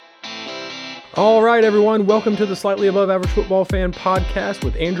All right, everyone. Welcome to the Slightly Above Average Football Fan podcast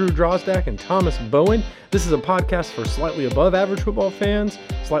with Andrew Drozdak and Thomas Bowen. This is a podcast for slightly above average football fans,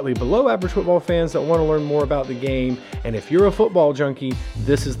 slightly below average football fans that want to learn more about the game. And if you're a football junkie,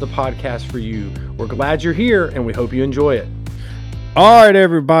 this is the podcast for you. We're glad you're here, and we hope you enjoy it. All right,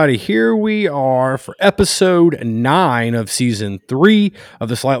 everybody, here we are for episode 9 of season 3 of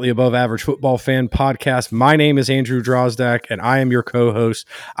the Slightly Above Average Football Fan podcast. My name is Andrew Drozdak, and I am your co-host.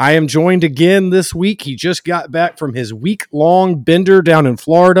 I am joined again this week. He just got back from his week-long bender down in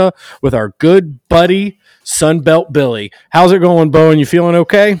Florida with our good buddy, Sunbelt Billy. How's it going, Bowen? You feeling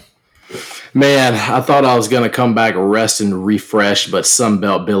okay? Man, I thought I was going to come back rest and refresh, but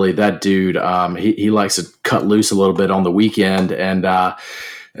Sunbelt Billy, that dude, he likes to cut loose a little bit on the weekend, and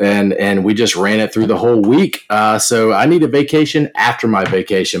we just ran it through the whole week. So I need a vacation after my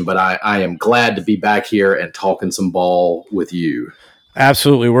vacation, but I am glad to be back here and talking some ball with you.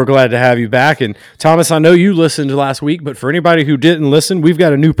 Absolutely. We're glad to have you back. And Thomas, I know you listened last week, but for anybody who didn't listen, we've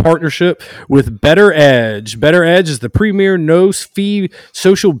got a new partnership with BettorEdge. BettorEdge is the premier no-fee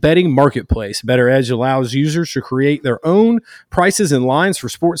social betting marketplace. BettorEdge allows users to create their own prices and lines for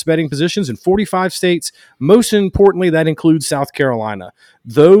sports betting positions in 45 states. Most importantly, that includes South Carolina.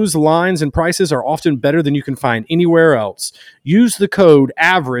 Those lines and prices are often better than you can find anywhere else. Use the code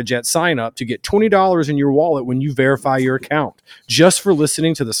AVERAGE at sign up to get $20 in your wallet when you verify your account, just for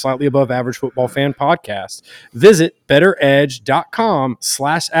listening to the Slightly Above Average Football Fan podcast. Visit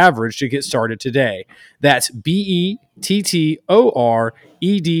bettoredge.com/average to get started today. That's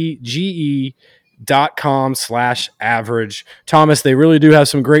BETTOREDGE.com/average. Thomas, they really do have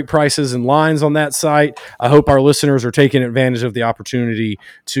some great prices and lines on that site. I hope our listeners are taking advantage of the opportunity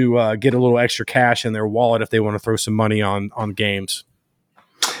to get a little extra cash in their wallet if they want to throw some money on games.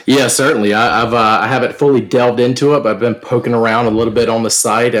 Yeah, certainly. I haven't fully delved into it, but I've been poking around a little bit on the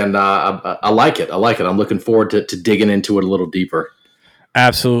site, and I like it. I'm looking forward to digging into it a little deeper.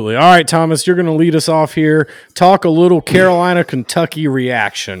 Absolutely. All right, Thomas, you're going to lead us off here. Talk a little Carolina-Kentucky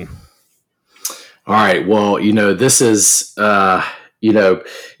reaction. All right. Well, this is,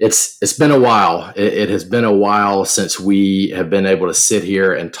 it's been a while. It has been a while since we have been able to sit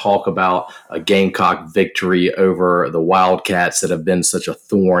here and talk about a Gamecock victory over the Wildcats that have been such a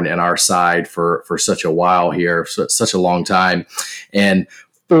thorn in our side for such a while here, such a long time. And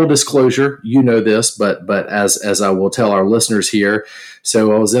full disclosure, you know this, but as I will tell our listeners here,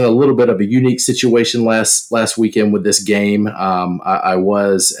 so I was in a little bit of a unique situation last weekend with this game. I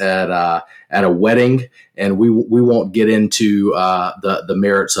was at a wedding, and we won't get into the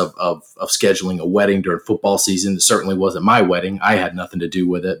merits of scheduling a wedding during football season. It certainly wasn't my wedding. I had nothing to do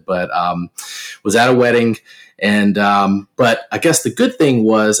with it, but was at a wedding. And but I guess the good thing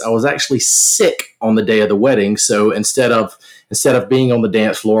was I was actually sick on the day of the wedding. So instead of being on the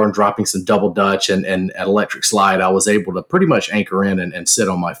dance floor and dropping some double dutch and an electric slide, I was able to pretty much anchor in and sit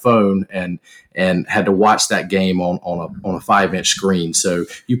on my phone and had to watch that game on a 5-inch screen. So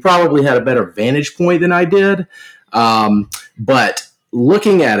you probably had a better vantage point than I did. But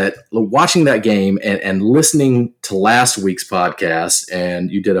looking at it, watching that game and listening to last week's podcast, and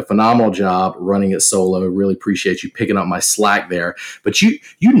you did a phenomenal job running it solo. Really appreciate you picking up my slack there. But you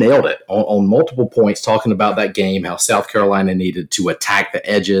nailed it on multiple points, talking about that game, how South Carolina needed to attack the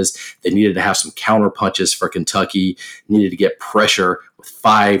edges. They needed to have some counter punches for Kentucky, needed to get pressure with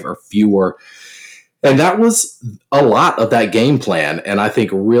 5 or fewer. And that was a lot of that game plan, and I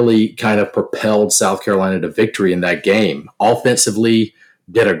think really kind of propelled South Carolina to victory in that game. Offensively,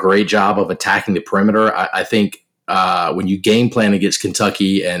 did a great job of attacking the perimeter. I think when you game plan against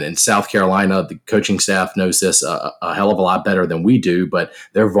Kentucky and South Carolina, the coaching staff knows this a hell of a lot better than we do, but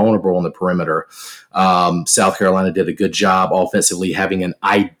they're vulnerable on the perimeter. South Carolina did a good job offensively having an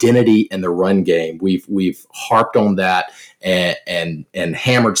identity in the run game. We've harped on that and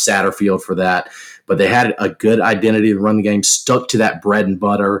hammered Satterfield for that. But they had a good identity to run the game, stuck to that bread and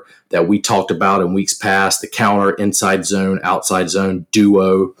butter that we talked about in weeks past, the counter, inside zone, outside zone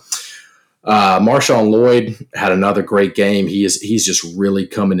duo. Marshawn Lloyd had another great game. He's just really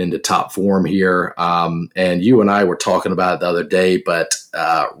coming into top form here. And you and I were talking about it the other day, but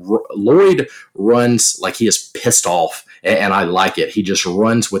Lloyd runs like he is pissed off. And I like it. He just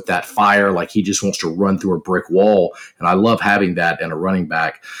runs with that fire, like he just wants to run through a brick wall. And I love having that in a running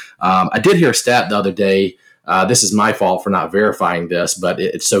back. I did hear a stat the other day. This is my fault for not verifying this, but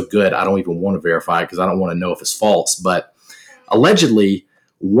it's so good I don't even want to verify it because I don't want to know if it's false. But allegedly,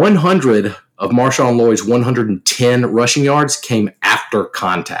 100 of Marshawn Lloyd's 110 rushing yards came after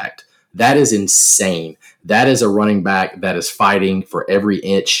contact. That is insane. That is a running back that is fighting for every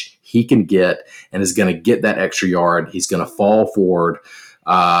inch he can get and is going to get that extra yard. He's going to fall forward.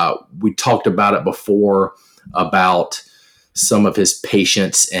 We talked about it before about some of his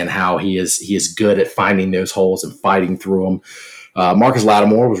patience and how he is good at finding those holes and fighting through them. Marcus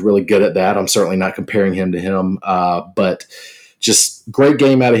Lattimore was really good at that. I'm certainly not comparing him to him, but just great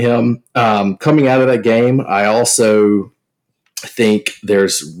game out of him. Coming out of that game, I also think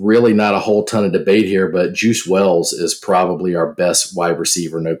there's really not a whole ton of debate here, but Juice Wells is probably our best wide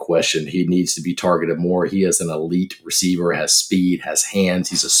receiver, no question. He needs to be targeted more. He is an elite receiver, has speed, has hands.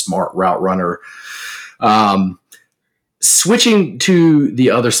 He's a smart route runner. Switching to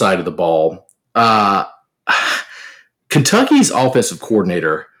the other side of the ball, Kentucky's offensive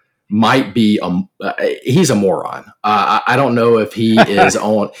coordinator might be he's a moron. I don't know if he is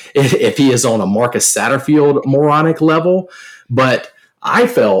on a Marcus Satterfield moronic level, but I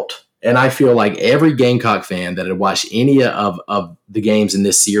felt, and I feel like every Gamecock fan that had watched any of the games in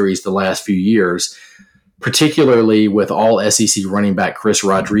this series the last few years, particularly with all SEC running back Chris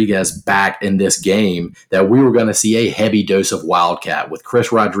Rodriguez back in this game, that we were going to see a heavy dose of Wildcat with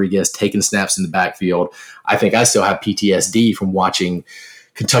Chris Rodriguez taking snaps in the backfield. I think I still have PTSD from watching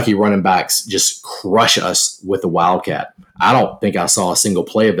Kentucky running backs just crush us with the Wildcat. I don't think I saw a single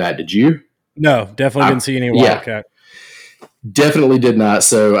play of that. Did you? No, definitely didn't see any Wildcat. Yeah. Definitely did not.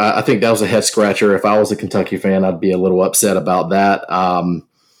 So I think that was a head scratcher. If I was a Kentucky fan, I'd be a little upset about that.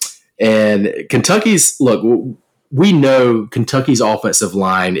 And Kentucky's, look, we know Kentucky's offensive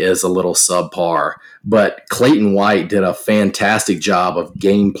line is a little subpar, but Clayton White did a fantastic job of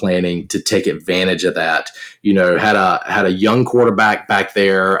game planning to take advantage of that. You know, had a young quarterback back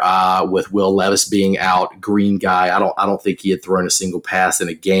there with Will Levis being out, green guy. I don't think he had thrown a single pass in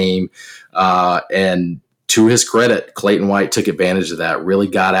a game. And to his credit, Clayton White took advantage of that, really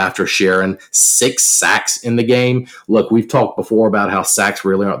got after Sharon. 6 sacks in the game. Look, we've talked before about how sacks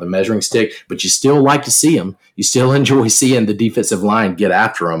really aren't the measuring stick, but you still like to see them. You still enjoy seeing the defensive line get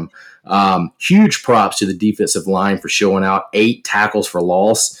after them. Huge props to the defensive line for showing out. 8 tackles for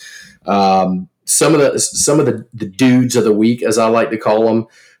loss. Some of the dudes of the week, as I like to call them,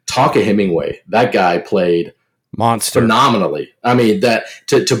 Tonka Hemingway. That guy played monster phenomenally. I mean, that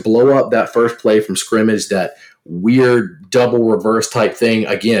to blow up that first play from scrimmage, that weird double reverse type thing.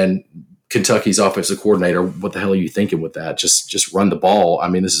 Again, Kentucky's offensive coordinator, what the hell are you thinking with that? Just run the ball. I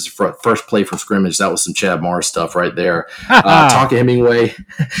mean, this is first play from scrimmage. That was some Chad Morris stuff right there. Tonka Hemingway,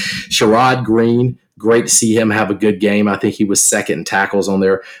 Sherrod Green, great to see him have a good game. I think he was second in tackles on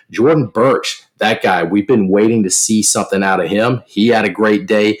there. Jordan Birch, that guy, we've been waiting to see something out of him. He had a great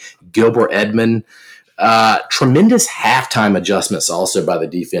day. Gilbert Edmond, tremendous halftime adjustments also by the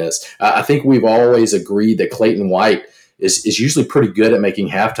defense. I think we've always agreed that Clayton White is usually pretty good at making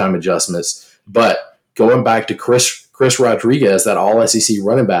halftime adjustments, but going back to Chris Rodriguez, that all SEC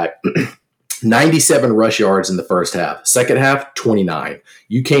running back, 97 rush yards in the first half. Second half, 29.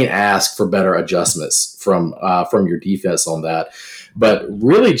 You can't ask for better adjustments from your defense on that. But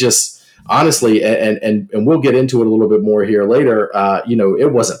really just honestly, and we'll get into it a little bit more here later,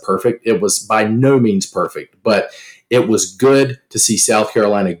 it wasn't perfect. It was by no means perfect, but it was good to see South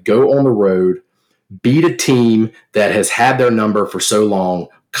Carolina go on the road, beat a team that has had their number for so long,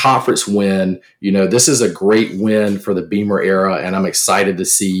 conference win. This is a great win for the Beamer era, and I'm excited to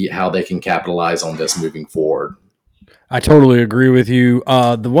see how they can capitalize on this moving forward. I totally agree with you.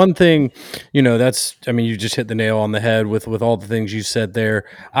 The one thing, you just hit the nail on the head with all the things you said there.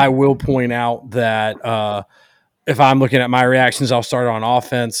 I will point out that if I'm looking at my reactions, I'll start on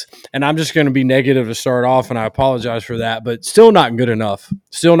offense, and I'm just going to be negative to start off, and I apologize for that, but still not good enough.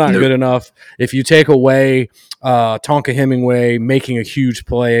 Still not good enough. If you take away Tonka Hemingway making a huge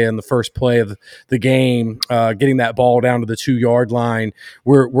play in the first play of the game, getting that ball down to the 2-yard line,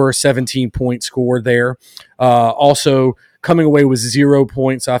 we're 17-point score there. Also, coming away with 0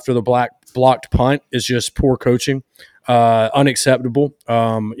 points after the blocked punt is just poor coaching. Unacceptable.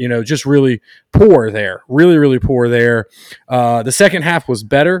 Just really poor there. Really, really poor there. The second half was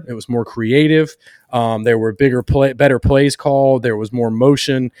better. It was more creative. There were better plays called. There was more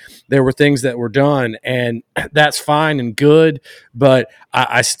motion. There were things that were done, and that's fine and good, but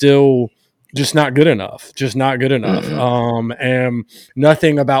I still just not good enough. Just not good enough. And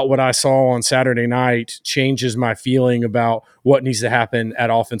nothing about what I saw on Saturday night changes my feeling about what needs to happen at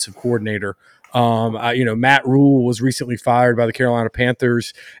offensive coordinator. Matt Rule was recently fired by the Carolina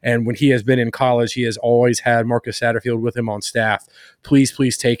Panthers, and when he has been in college, he has always had Marcus Satterfield with him on staff.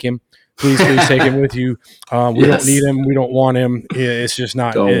 Please take him. Please take him with you. We don't need him. We don't want him. It's just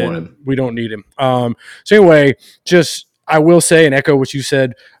not. Want him. We don't need him. So anyway, I will say and echo what you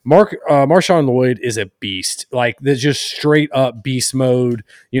said. Marshawn Lloyd is a beast. Like, there's just straight up beast mode.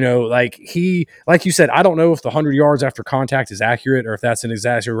 Like you said, I don't know if the 100 yards after contact is accurate or if that's an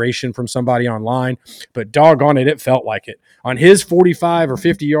exaggeration from somebody online, but doggone it, it felt like it. On his 45 or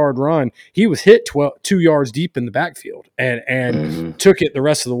 50-yard run, he was hit 2 yards deep in the backfield and took it the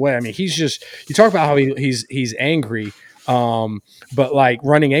rest of the way. I mean, he's just, you talk about how he's angry. But like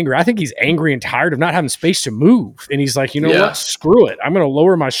running angry, I think he's angry and tired of not having space to move. And he's like, what? Screw it. I'm going to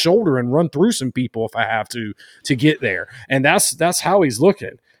lower my shoulder and run through some people if I have to get there. And that's how he's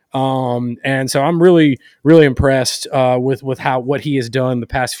looking. And so I'm really, really impressed with what he has done the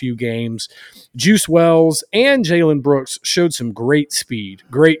past few games. Juice Wells and Jalen Brooks showed some great speed,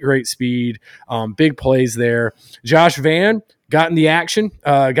 great speed, big plays there. Josh Vann got in the action,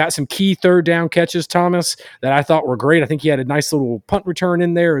 got some key third down catches, Thomas, that I thought were great. I think he had a nice little punt return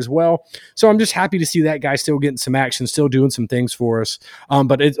in there as well. So I'm just happy to see that guy still getting some action, still doing some things for us.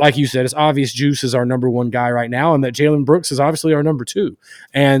 But like you said, it's obvious Juice is our number one guy right now, and that Jalen Brooks is obviously our number two.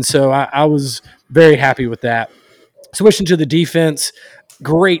 And so I was very happy with that. Switching to the defense,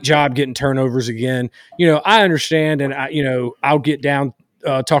 great job getting turnovers again. I understand, and I'll get down,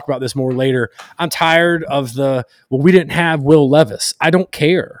 talk about this more later. I'm tired of we didn't have Will Levis. I don't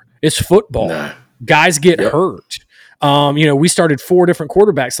care. It's football. Nah. Guys get hurt. We started 4 different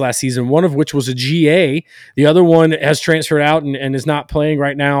quarterbacks last season, one of which was a GA. The other one has transferred out and is not playing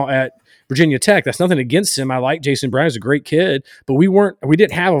right now at Virginia Tech. That's nothing against him. I like Jason Brown. He's a great kid, but we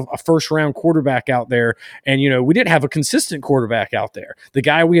didn't have a first round quarterback out there. And, we didn't have a consistent quarterback out there. The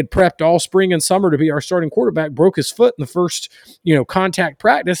guy we had prepped all spring and summer to be our starting quarterback broke his foot in the first, contact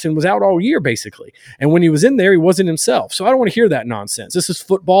practice and was out all year basically. And when he was in there, he wasn't himself. So I don't want to hear that nonsense. This is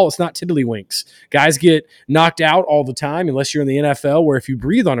football. It's not tiddlywinks. Guys get knocked out all the time, unless you're in the NFL, where if you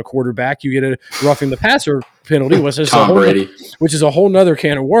breathe on a quarterback, you get a roughing the passer penalty, which is a whole nother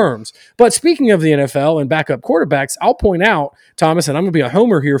can of worms. But speaking of the NFL and backup quarterbacks, I'll point out, Thomas, and I'm going to be a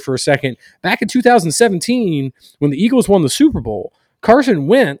homer here for a second, back in 2017, when the Eagles won the Super Bowl, Carson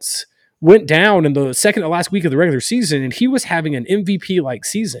Wentz went down in the second to last week of the regular season, and he was having an MVP-like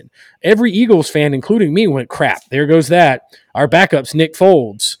season. Every Eagles fan, including me, went, crap, there goes that. Our backup's Nick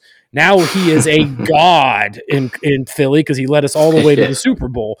Foles. Now he is a god in Philly because he led us all the way to the Super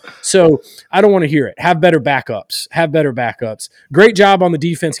Bowl. So I don't want to hear it. Have better backups. Great job on the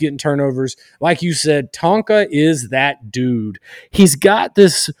defense getting turnovers. Like you said, Tonka is that dude. He's got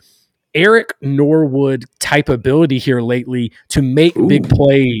this Eric Norwood type ability here lately to make big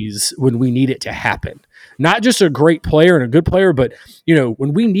plays when we need it to happen. Not just a great player and a good player, but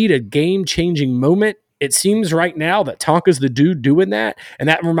when we need a game-changing moment, it seems right now that Tonka's the dude doing that, and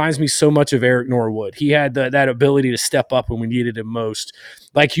that reminds me so much of Eric Norwood. He had that ability to step up when we needed him most.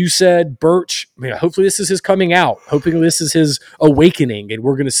 Like you said, Birch, hopefully this is his coming out. Hoping this is his awakening, and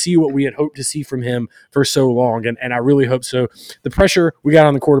we're going to see what we had hoped to see from him for so long, and I really hope so. The pressure we got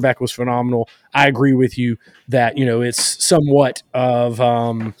on the quarterback was phenomenal. I agree with you that, it's somewhat of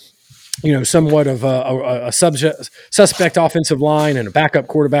a suspect offensive line and a backup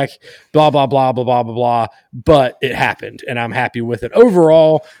quarterback, blah, blah, blah, blah, blah, blah, blah. But it happened, and I'm happy with it.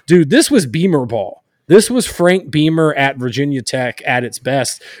 Overall, dude, this was Beamer ball. This was Frank Beamer at Virginia Tech at its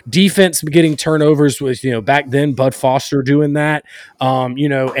best. Defense getting turnovers was, back then Bud Foster doing that,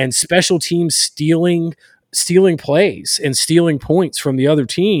 and special teams stealing plays and stealing points from the other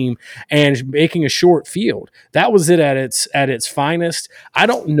team and making a short field. That was it at its finest. I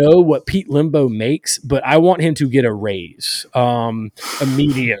don't know what Pete Limbo makes, but I want him to get a raise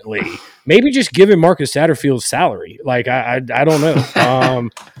immediately. Maybe just give him Marcus Satterfield's salary. Like, I don't know,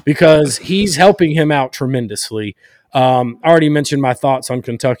 because he's helping him out tremendously. I already mentioned my thoughts on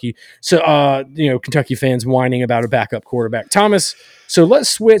Kentucky. So, Kentucky fans whining about a backup quarterback. Thomas, so let's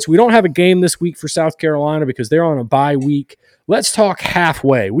switch. We don't have a game this week for South Carolina because they're on a bye week. Let's talk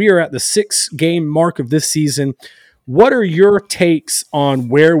halfway. We are at the 6-game mark of this season. What are your takes on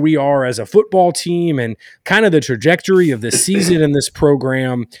where we are as a football team and kind of the trajectory of this season and this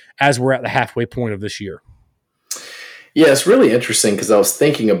program as we're at the halfway point of this year? Yeah, it's really interesting because I was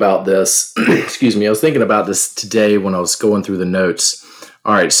thinking about this. Excuse me. I was thinking about this today when I was going through the notes.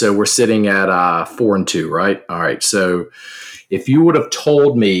 All right, so we're sitting at 4-2, right? All right, so if you would have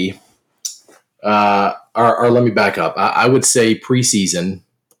told me, or let me back up. I would say preseason,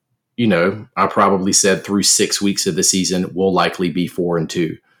 I probably said through 6 weeks of the season, we'll likely be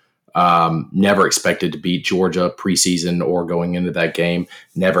 4-2. Never expected to beat Georgia preseason or going into that game.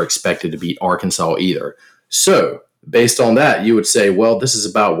 Never expected to beat Arkansas either. So based on that, you would say, well, this is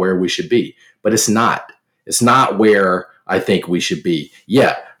about where we should be. But it's not. It's not where I think we should be.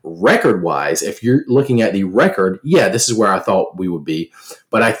 Yeah, Record-wise, if you're looking at the record, yeah, this is where I thought we would be.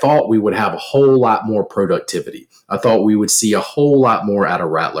 But I thought we would have a whole lot more productivity. I thought we would see a whole lot more out of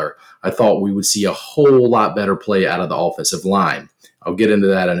Rattler. I thought we would see a whole lot better play out of the offensive line. I'll get into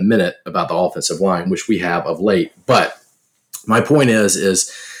that in a minute about the offensive line, which we have of late. But my point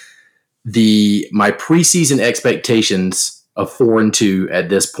is my preseason expectations of 4-2 at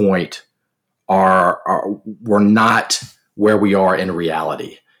this point were not where we are in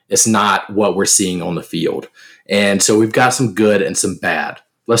reality. It's not what we're seeing on the field. And so we've got some good and some bad.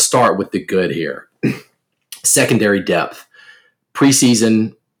 Let's start with the good here. Secondary depth.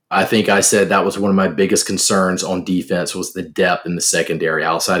 Preseason, I think I said that was one of my biggest concerns on defense was the depth in the secondary.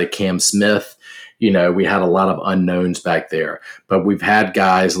 Outside of Cam Smith, we had a lot of unknowns back there. But we've had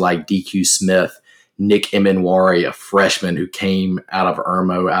guys like DQ Smith, Nick Emenwari, a freshman who came out of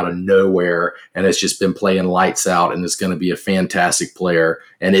Irmo, out of nowhere, and has just been playing lights out and is going to be a fantastic player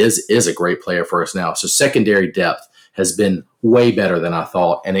and is a great player for us now. So secondary depth has been way better than I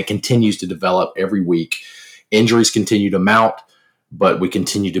thought, and it continues to develop every week. Injuries continue to mount, but we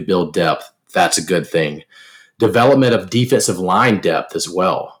continue to build depth. That's a good thing. Development of defensive line depth as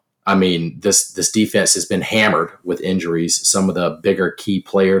well. I mean, this defense has been hammered with injuries. Some of the bigger key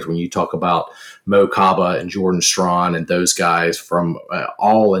players, when you talk about Mo Kaba and Jordan Strawn and those guys from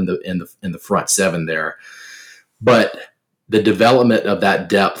all in the front seven there, but the development of that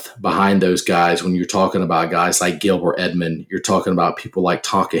depth behind those guys, when you're talking about guys like Gilbert Edmond, you're talking about people like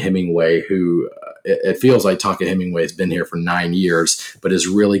Tonka Hemingway, who it feels like Tonka Hemingway has been here for 9 years, but is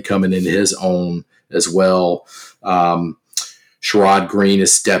really coming into his own as well. Sherrod Green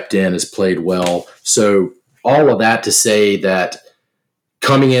has stepped in, has played well. So all of that to say that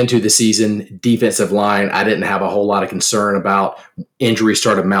coming into the season, defensive line, I didn't have a whole lot of concern about. Injuries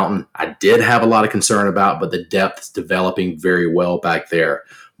started mounting. I did have a lot of concern about, but the depth is developing very well back there.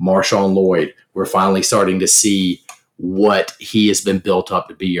 Marshawn Lloyd, we're finally starting to see what he has been built up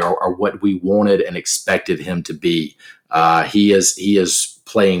to be or what we wanted and expected him to be. He is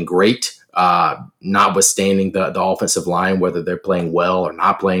playing great. Notwithstanding the offensive line, whether they're playing well or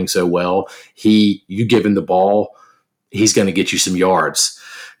not playing so well, you give him the ball, he's going to get you some yards.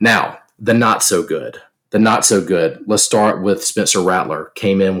 Now, the not so good. Let's start with Spencer Rattler.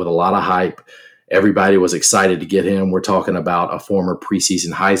 Came in with a lot of hype. Everybody was excited to get him. We're talking about a former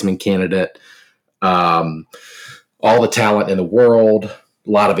preseason Heisman candidate. All the talent in the world, a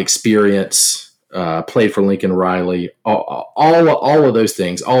lot of experience. Played for Lincoln Riley, all of those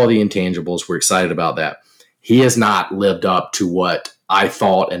things, all of the intangibles. We're excited about that. He has not lived up to what I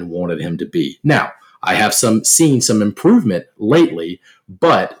thought and wanted him to be. Now, I have seen some improvement lately,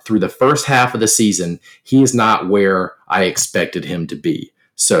 but through the first half of the season, he is not where I expected him to be.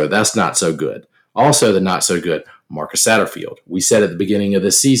 So that's not so good. Also, the not so good, Marcus Satterfield. We said at the beginning of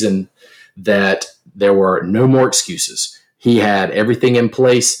the season that there were no more excuses. He had everything in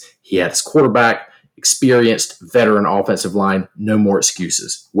place. He had his quarterback, experienced veteran offensive line, no more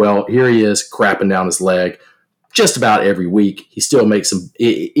excuses. Well, here he is crapping down his leg just about every week. He still makes some,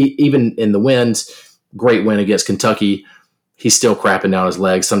 even in the wins, great win against Kentucky, he's still crapping down his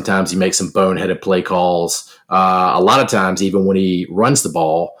leg. Sometimes he makes some boneheaded play calls. A lot of times, even when he runs the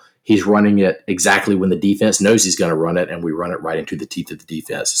ball, he's running it exactly when the defense knows he's going to run it, and we run it right into the teeth of the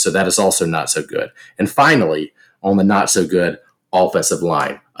defense. So that is also not so good. And finally, on the not so good, offensive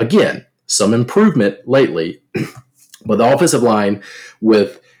line. Again, some improvement lately, but the offensive line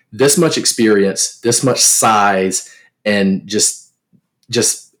with this much experience, this much size, and just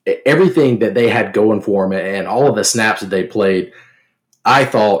everything that they had going for them and all of the snaps that they played, I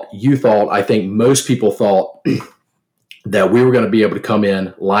think most people thought that we were going to be able to come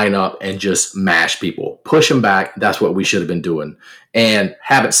in, line up, and just mash people, push them back. That's what we should have been doing, and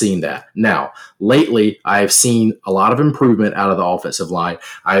haven't seen that. Now, lately, I have seen a lot of improvement out of the offensive line.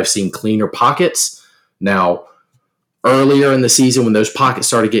 I have seen cleaner pockets. Now, earlier in the season, when those pockets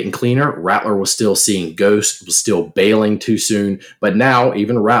started getting cleaner, Rattler was still seeing ghosts, was still bailing too soon. But now,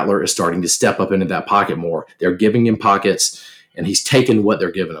 even Rattler is starting to step up into that pocket more. They're giving him pockets, and he's taking what they're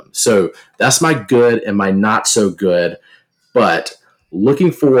giving him. So that's my good and my not so good. But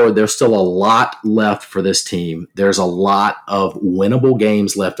looking forward, there's still a lot left for this team. There's a lot of winnable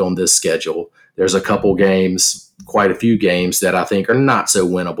games left on this schedule. There's a couple games, quite a few games that I think are not so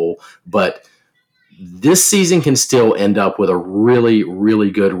winnable. But this season can still end up with a really, really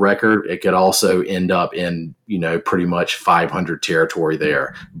good record. It could also end up in, pretty much 500 territory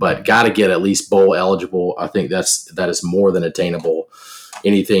there. But got to get at least bowl eligible. I think that is more than attainable.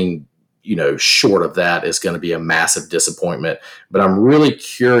 Anything short of that is going to be a massive disappointment. But I'm really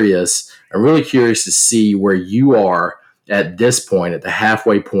curious. To see where you are at this point, at the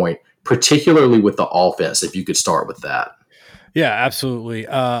halfway point, particularly with the offense, if you could start with that? Yeah, absolutely.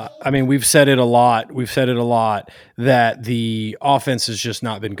 I mean, we've said it a lot. We've said it a lot that the offense has just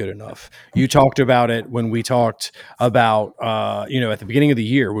not been good enough. You talked about it when we talked about, at the beginning of the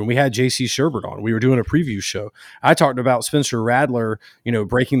year when we had JC Sherbert on. We were doing a preview show. I talked about Spencer Radler,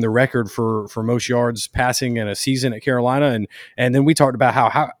 breaking the record for most yards passing in a season at Carolina, and then we talked about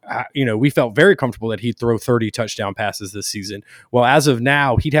how we felt very comfortable that he'd throw 30 touchdown passes this season. Well, as of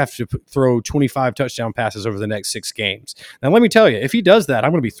now, he'd have to throw 25 touchdown passes over the next 6 games. Now, let me tell you, if he does that,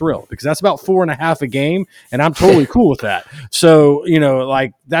 I'm going to be thrilled because that's about 4.5 a game, and I'm totally cool with that. So,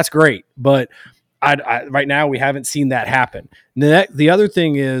 that's great. But I right now, we haven't seen that happen. The other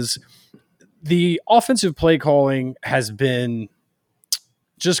thing is the offensive play calling has been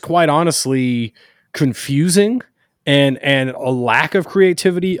just quite honestly confusing and a lack of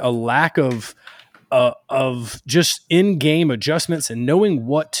creativity, a lack of just in-game adjustments and knowing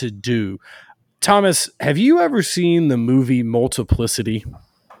what to do. Thomas, have you ever seen the movie Multiplicity?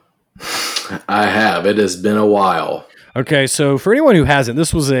 I have. It has been a while. Okay, so for anyone who hasn't,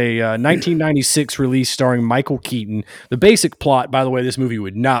 this was a 1996 release starring Michael Keaton. The basic plot, by the way, this movie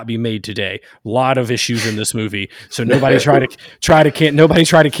would not be made today. A lot of issues in this movie, so nobody try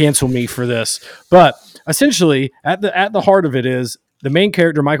to cancel me for this. But essentially, at the heart of it is the main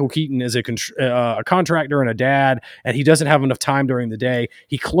character, Michael Keaton, is a contractor and a dad, and he doesn't have enough time during the day.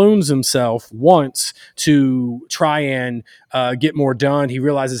 He clones himself once to try and get more done. He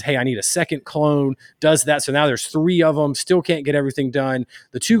realizes, hey, I need a second clone, does that. So now there's 3 of them, still can't get everything done.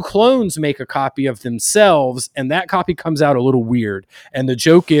 The 2 clones make a copy of themselves, and that copy comes out a little weird. And the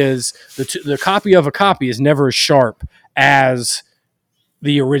joke is the copy of a copy is never as sharp as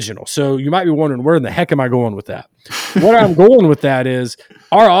the original. So you might be wondering, where in the heck am I going with that? What I'm going with that is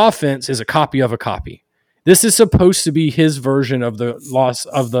our offense is a copy of a copy. This is supposed to be his version of the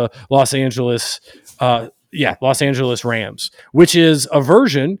Los Angeles Rams, which is a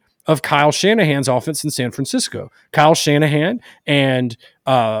version of Kyle Shanahan's offense in San Francisco. Kyle Shanahan and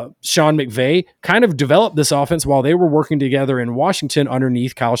Sean McVay kind of developed this offense while they were working together in Washington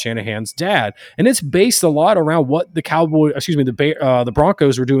underneath Kyle Shanahan's dad. And it's based a lot around what the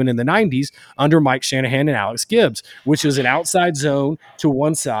Broncos were doing in the 90s under Mike Shanahan and Alex Gibbs, which is an outside zone to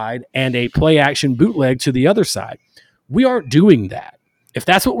one side and a play action bootleg to the other side. We aren't doing that. If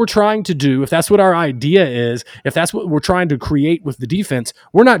that's what we're trying to do, if that's what our idea is, if that's what we're trying to create with the defense,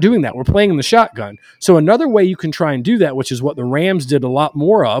 we're not doing that. We're playing in the shotgun. So another way you can try and do that, which is what the Rams did a lot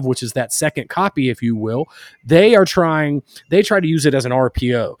more of, which is that second copy, if you will, they try to use it as an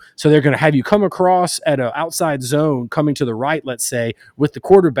RPO. So they're going to have you come across at an outside zone coming to the right, let's say, with the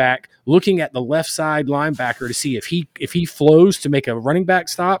quarterback looking at the left side linebacker to see if he flows to make a running back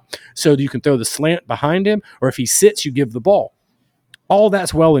stop so that you can throw the slant behind him, or if he sits, you give the ball. All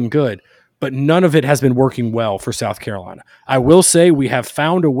that's well and good, but none of it has been working well for South Carolina. I will say we have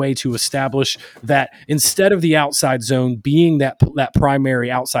found a way to establish that instead of the outside zone being that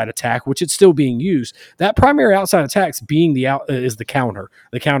primary outside attack, which it's still being used, that primary outside attack being is the counter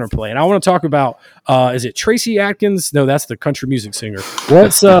play. And I want to talk about is it Tracy Atkins? No, that's the country music singer.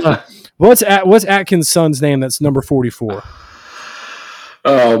 What's Atkins' son's name? That's number 44.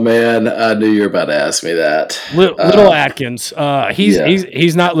 Oh man, I knew you were about to ask me that. Little Atkins,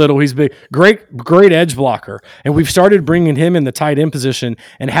 he's not little, he's big. Great edge blocker, and we've started bringing him in the tight end position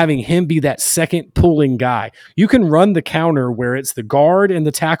and having him be that second pulling guy. You can run the counter where it's the guard and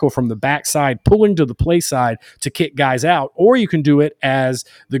the tackle from the backside pulling to the play side to kick guys out, or you can do it as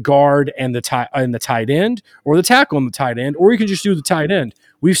the guard and the tight end, or the tackle and the tight end, or you can just do the tight end.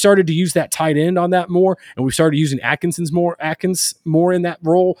 We've started to use that tight end on that more, and we've started using Atkins more in that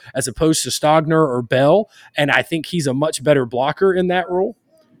role as opposed to Stogner or Bell, and I think he's a much better blocker in that role.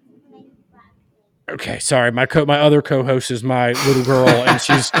 Okay, sorry, my other co-host is my little girl, and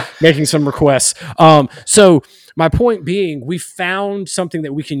she's making some requests. So my point being, we found something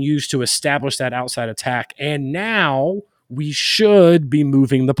that we can use to establish that outside attack, and now we should be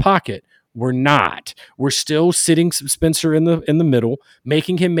moving the pocket. We're not. We're still sitting Spencer in the middle,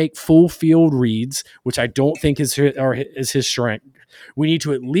 making him make full field reads, which I don't think is his strength. We need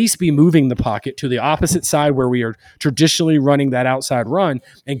to at least be moving the pocket to the opposite side where we are traditionally running that outside run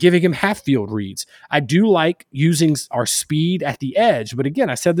and giving him half field reads. I do like using our speed at the edge, but again,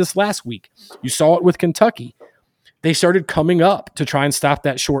 I said this last week. You saw it with Kentucky. They started coming up to try and stop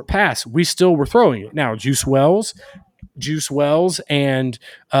that short pass. We still were throwing it. Now, Juice Wells and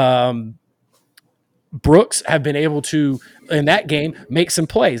Brooks have been able to, in that game, make some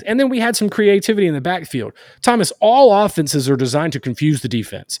plays. And then we had some creativity in the backfield. Thomas, all offenses are designed to confuse the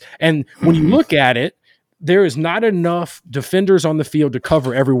defense. And when you look at it, there is not enough defenders on the field to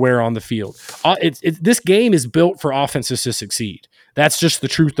cover everywhere on the field. This game is built for offenses to succeed. That's just the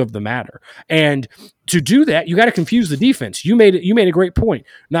truth of the matter. And to do that, you got to confuse the defense. You made a great point.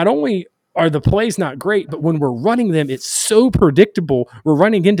 Not only are the plays not great, but when we're running them, it's so predictable. We're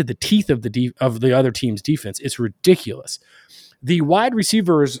running into the teeth of the other team's defense. It's ridiculous. The wide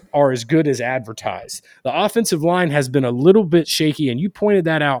receivers are as good as advertised. The offensive line has been a little bit shaky, and you pointed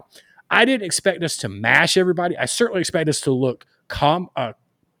that out. I didn't expect us to mash everybody. I certainly expect us to look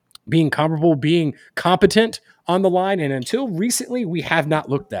being comparable, being competent on the line. And until recently, we have not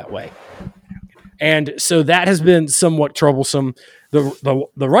looked that way. And so that has been somewhat troublesome. The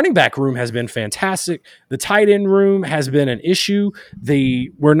running back room has been fantastic. The tight end room has been an issue.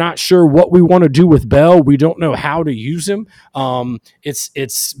 We're not sure what we want to do with Bell. We don't know how to use him.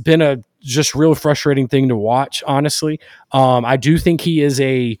 It's been a just real frustrating thing to watch, honestly. I do think he is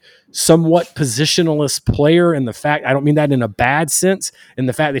a somewhat positionless player in the fact, I don't mean that in a bad sense, in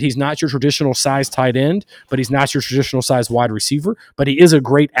the fact that he's not your traditional size tight end, but he's not your traditional size wide receiver, but he is a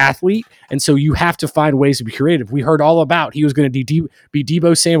great athlete. And so you have to find ways to be creative. We heard all about he was going to be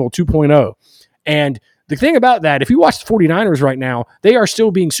Deebo Samuel 2.0. And the thing about that, if you watch the 49ers right now, they are still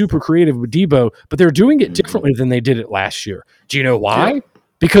being super creative with Deebo, but they're doing it differently than they did it last year. Do you know why? Yeah.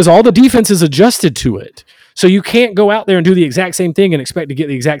 Because all the defense is adjusted to it. So you can't go out there and do the exact same thing and expect to get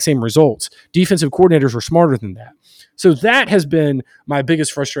the exact same results. Defensive coordinators are smarter than that. So that has been my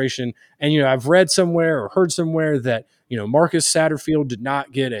biggest frustration. And, I've read somewhere or heard somewhere that, Marcus Satterfield did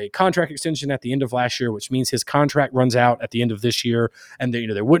not get a contract extension at the end of last year, which means his contract runs out at the end of this year. And,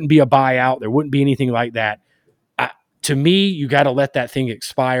 there wouldn't be a buyout. There wouldn't be anything like that. To me, you got to let that thing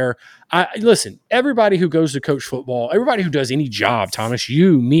expire. Listen, everybody who goes to coach football, everybody who does any job, Thomas,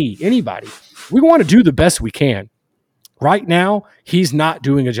 you, me, anybody, we want to do the best we can. Right now, he's not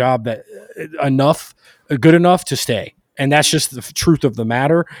doing a job that good enough to stay. And that's just the truth of the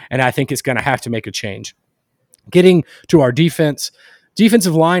matter. And I think it's going to have to make a change. Getting to our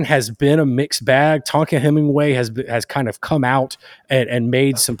defensive line has been a mixed bag. Tonka Hemingway has kind of come out and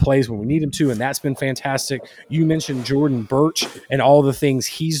made some plays when we need him to, and that's been fantastic. You mentioned Jordan Birch and all the things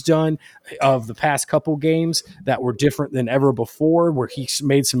he's done of the past couple games that were different than ever before, where he's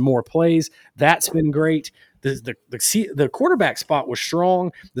made some more plays. That's been great. The quarterback spot was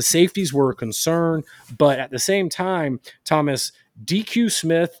strong. The safeties were a concern, but at the same time, Thomas, DQ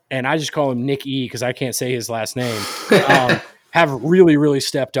Smith, and I just call him Nick E because I can't say his last name, have really, really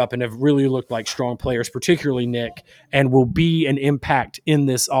stepped up and have really looked like strong players, particularly Nick, and will be an impact in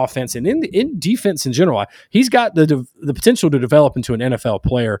this offense and in defense in general. He's got the potential to develop into an NFL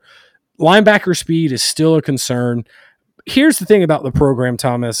player. Linebacker speed is still a concern. Here's the thing about the program,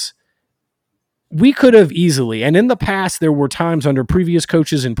 Thomas. We could have easily, and in the past, there were times under previous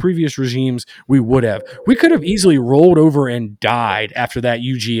coaches and previous regimes, we could have easily rolled over and died after that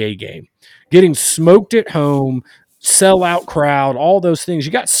UGA game. Getting smoked at home, sellout crowd, all those things.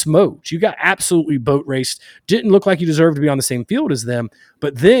 You got smoked. You got absolutely boat raced. Didn't look like you deserved to be on the same field as them,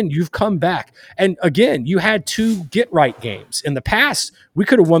 but then you've come back. And again, you had 2 get-right games. In the past, we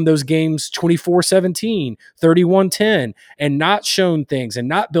could have won those games 24-17, 31-10, and not shown things and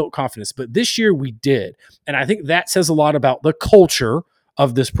not built confidence. But this year we did. And I think that says a lot about the culture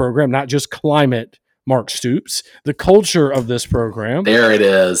of this program, not just climate, Mark Stoops, the culture of this program. There it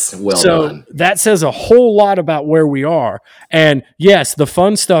is. Well done. That says a whole lot about where we are. And yes, the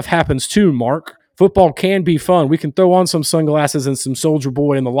fun stuff happens too, Mark. Football can be fun. We can throw on some sunglasses and some Soulja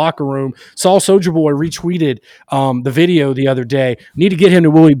Boy in the locker room. Saw Soulja Boy retweeted the video the other day. Need to get him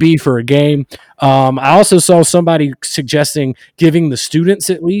to Willie B for a game. I also saw somebody suggesting giving the students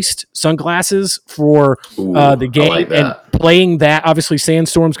at least sunglasses for the game like and playing that. Obviously,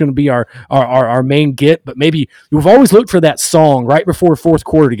 Sandstorm's going to be our main get, but maybe we've always looked for that song right before fourth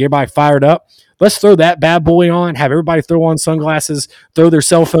quarter to get everybody fired up. Let's throw that bad boy on, have everybody throw on sunglasses, throw their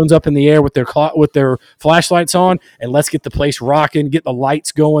cell phones up in the air with their flashlights on, and let's get the place rocking, get the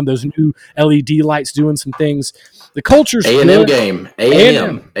lights going, those new LED lights doing some things. The culture's A&M good. game.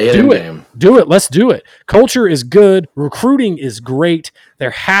 A&M game. Do it. Let's do it. Culture is good. Recruiting is great. There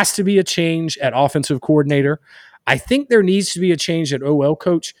has to be a change at offensive coordinator. I think there needs to be a change at OL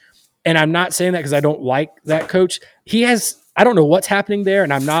coach, and I'm not saying that because I don't like that coach. I don't know what's happening there,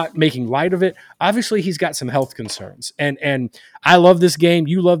 and I'm not making light of it. Obviously, he's got some health concerns, and I love this game.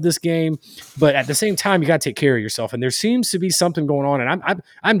 You love this game, but at the same time, you got to take care of yourself. And there seems to be something going on, and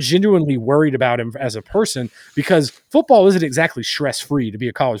I'm genuinely worried about him as a person because football isn't exactly stress-free to be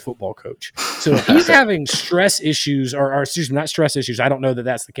a college football coach. So if he's having stress issues, or excuse me, not stress issues, I don't know that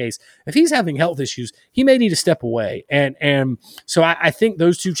that's the case. If he's having health issues, he may need to step away, and so I think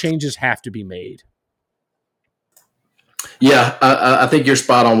those 2 changes have to be made. Yeah, I think you're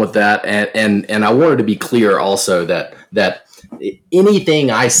spot on with that, and I wanted to be clear also that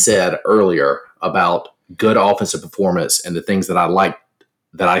anything I said earlier about good offensive performance and the things that I liked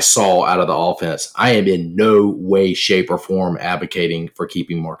that I saw out of the offense, I am in no way, shape, or form advocating for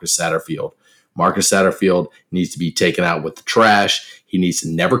keeping Marcus Satterfield. Marcus Satterfield needs to be taken out with the trash. He needs to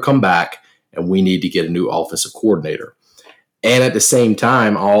never come back, and we need to get a new offensive coordinator. And at the same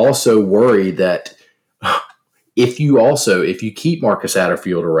time, I also worry that if you keep Marcus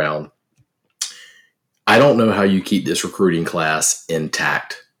Satterfield around, I don't know how you keep this recruiting class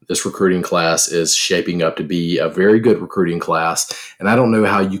intact. This recruiting class is shaping up to be a very good recruiting class, and I don't know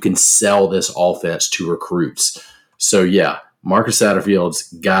how you can sell this offense to recruits. So yeah, Marcus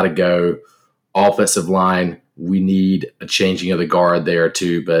Satterfield's got to go. Offensive line, we need a changing of the guard there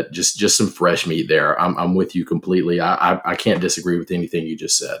too, but just some fresh meat there. I'm with you completely. I can't disagree with anything you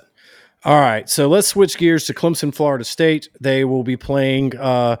just said. All right, so let's switch gears to Clemson, Florida State. They will be playing.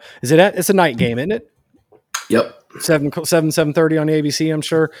 It's a night game, isn't it? Yep. 7:30 on ABC, I'm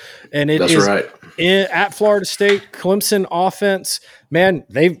sure. And That's right. At Florida State. Clemson offense, man,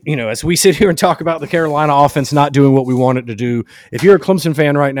 they've, as we sit here and talk about the Carolina offense not doing what we want it to do, if you're a Clemson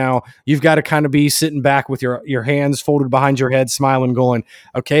fan right now, you've got to kind of be sitting back with your hands folded behind your head, smiling, going,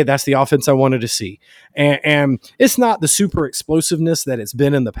 okay, that's the offense I wanted to see. And it's not the super explosiveness that it's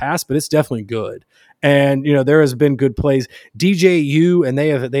been in the past, but it's definitely good. And, there has been good plays. DJU, and they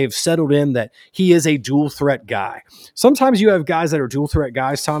have settled in that he is a dual threat guy. Sometimes you have guys that are dual threat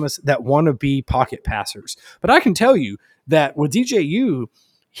guys, Thomas, that want to be pocket passers. But I can tell you that with DJU,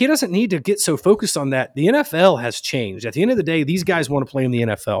 he doesn't need to get so focused on that. The NFL has changed. At the end of the day, these guys want to play in the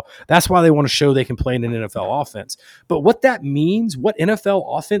NFL. That's why they want to show they can play in an NFL offense. But what that means, what NFL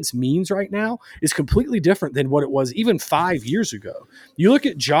offense means right now, is completely different than what it was even 5 years ago. You look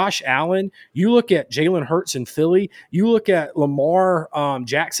at Josh Allen, you look at Jalen Hurts in Philly, you look at Lamar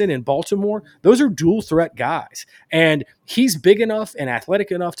Jackson in Baltimore. Those are dual threat guys. And he's big enough and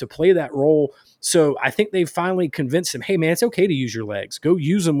athletic enough to play that role. So I think they finally convinced him, hey, man, it's okay to use your legs. Go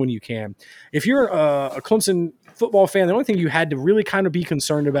use them when you can. If you're a Clemson football fan, the only thing you had to really kind of be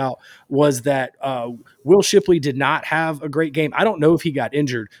concerned about was that Will Shipley did not have a great game. I don't know if he got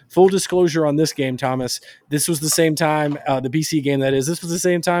injured. Full disclosure on this game, Thomas, this was the same time, the BC game that is, this was the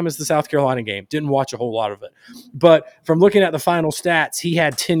same time as the South Carolina game. Didn't watch a whole lot of it. But from looking at the final stats, he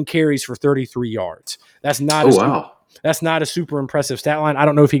had 10 carries for 33 yards. That's not That's not a super impressive stat line. I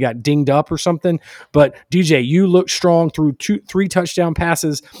don't know if he got dinged up or something, but DJ, you looked strong through 3 touchdown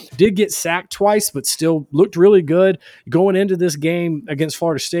passes, did get sacked twice, but still looked really good. Going into this game against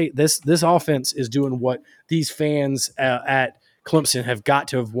Florida State, this offense is doing what these fans at Clemson have got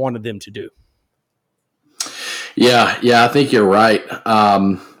to have wanted them to do. Yeah, I think you're right.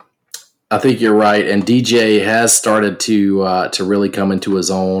 And DJ has started to really come into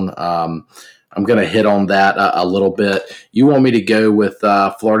his own. I'm going to hit on that a little bit. You want me to go with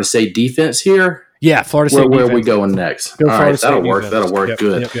Florida State defense here? Yeah, Florida State defense. Where are we going next? All right, that'll work. That'll work. Yep,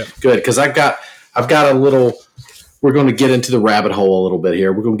 good. Good, because I've got a little – we're going to get into the rabbit hole a little bit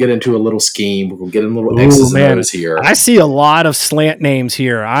here. We're going to get into a little scheme. We're going to get in a little X's and O's here. I see a lot of slant names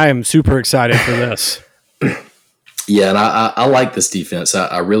here. I am super excited for this. Yeah, and I like this defense.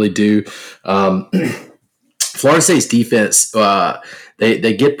 I really do. Florida State's defense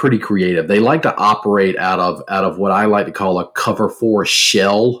they get pretty creative. They like to operate out of what I like to call a cover 4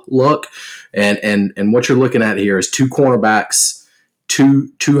 shell look. And what you're looking at here is 2 cornerbacks,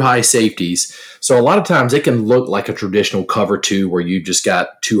 two high safeties. So a lot of times it can look like a traditional cover 2 where you just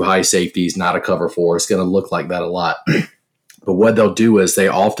got 2 high safeties, not a cover 4. It's going to look like that a lot. But what they'll do is they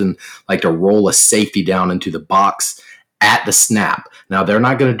often like to roll a safety down into the box at the snap. Now, they're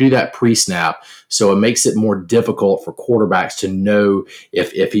not going to do that pre-snap, so it makes it more difficult for quarterbacks to know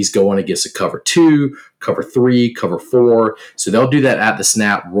if he's going against a cover 2, cover 3, cover 4. So they'll do that at the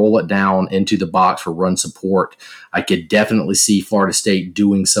snap, roll it down into the box for run support. I could definitely see Florida State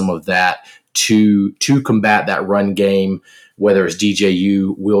doing some of that to combat that run game, whether it's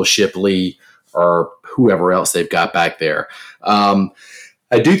DJU, Will Shipley, or whoever else they've got back there. I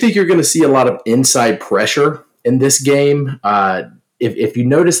do think you're going to see a lot of inside pressure in this game. If you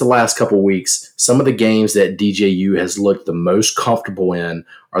notice the last couple of weeks, some of the games that DJU has looked the most comfortable in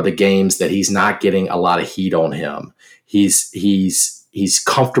are the games that he's not getting a lot of heat on him. He's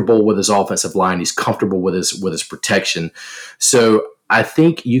comfortable with his offensive line. He's comfortable with his protection. So I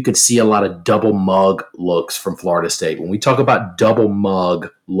think you could see a lot of double mug looks from Florida State. When we talk about double mug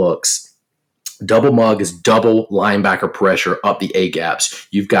looks, double mug is double linebacker pressure up the A-gaps.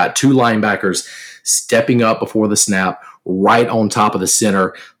 You've got 2 linebackers stepping up before the snap, right on top of the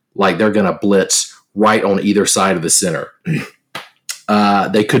center, like they're going to blitz right on either side of the center.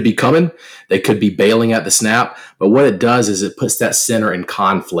 They could be coming. They could be bailing at the snap. But what it does is it puts that center in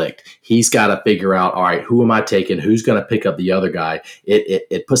conflict. He's got to figure out, all right, who am I taking? Who's going to pick up the other guy?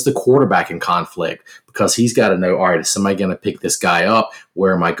 It puts the quarterback in conflict because he's got to know, all right, is somebody going to pick this guy up?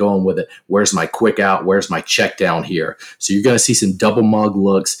 Where am I going with it? Where's my quick out? Where's my check down here? So you're going to see some double mug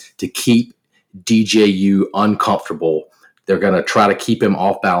looks to keep DJU uncomfortable. They're going to try to keep him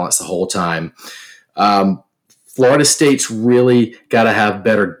off balance the whole time. Florida State's really got to have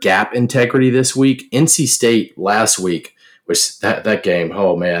better gap integrity this week. NC State last week, which that game,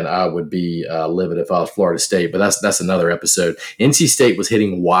 oh man, I would be livid if I was Florida State, but that's another episode. NC State was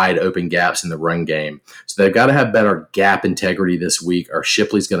hitting wide open gaps in the run game. So they've got to have better gap integrity this week, or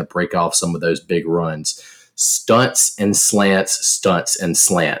Shipley's going to break off some of those big runs. Stunts and slants, stunts and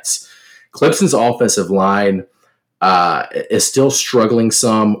slants. Clemson's offensive line is still struggling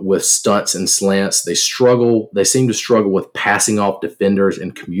some with stunts and slants. They seem to struggle with passing off defenders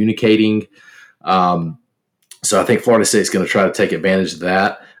and communicating. So I think Florida State's going to try to take advantage of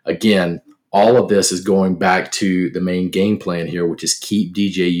that. Again, all of this is going back to the main game plan here, which is keep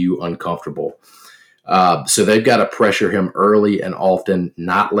DJU uncomfortable. So they've got to pressure him early and often,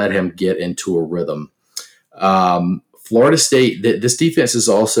 not let him get into a rhythm. Florida State, this defense is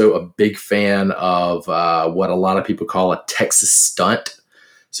also a big fan of what a lot of people call a Texas stunt.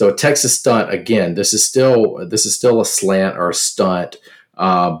 So a Texas stunt, again, this is still a slant or a stunt,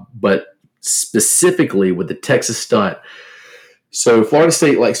 but specifically with the Texas stunt. So Florida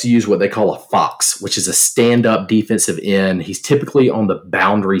State likes to use what they call a fox, which is a stand-up defensive end. He's typically on the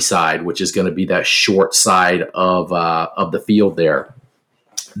boundary side, which is going to be that short side of the field there.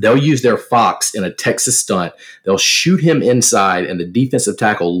 They'll use their fox in a Texas stunt. They'll shoot him inside, and the defensive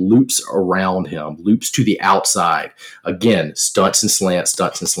tackle loops around him, loops to the outside. Again, stunts and slants,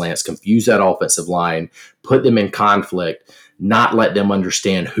 confuse that offensive line, put them in conflict, not let them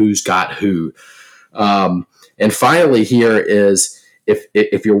understand who's got who. And finally here is,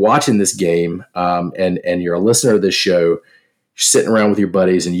 if you're watching this game and you're a listener of this show, sitting around with your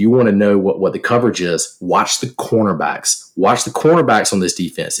buddies and you want to know what the coverage is, watch the cornerbacks. Watch the cornerbacks on this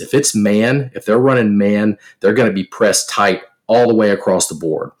defense. If it's man, if they're running man, they're going to be pressed tight all the way across the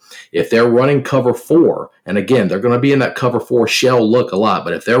board. If they're running cover 4, and again, they're going to be in that cover 4 shell look a lot,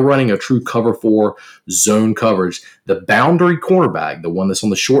 but if they're running a true cover 4 zone coverage, the boundary cornerback, the one that's on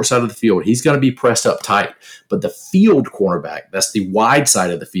the short side of the field, he's going to be pressed up tight. But the field cornerback, that's the wide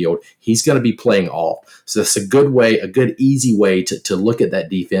side of the field, he's going to be playing off. So that's a good easy way to look at that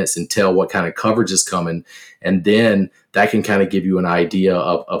defense and tell what kind of coverage is coming. And then that can kind of give you an idea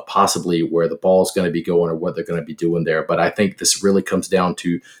of possibly where the ball is going to be going or what they're going to be doing there. But I think this really comes down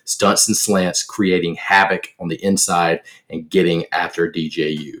to stunts and slants, creating havoc on the inside and getting after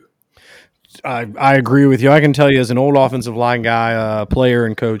DJU. I agree with you. I can tell you as an old offensive line guy, player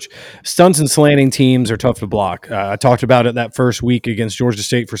and coach, stunts and slanting teams are tough to block. I talked about it that first week against Georgia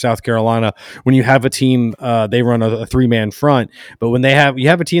State for South Carolina. When you have a team, they run a 3-man front, but when you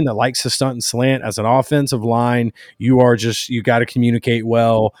have a team that likes to stunt and slant as an offensive line, you got to communicate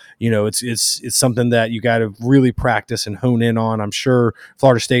well. You know, it's something that you got to really practice and hone in on. I'm sure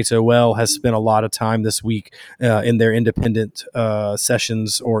Florida State's OL has spent a lot of time this week in their independent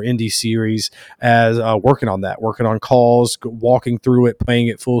sessions or indie series as working on calls, walking through it, playing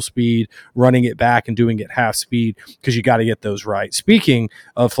it full speed, running it back and doing it half speed, because you got to get those right. Speaking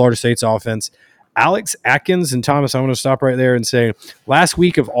of Florida State's offense, Alex Atkins and Thomas, I want to stop right there and say, last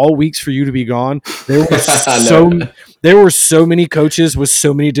week of all weeks for you to be gone, there were so many coaches with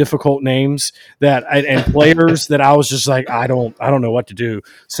so many difficult names and players that I was just like, I don't know what to do.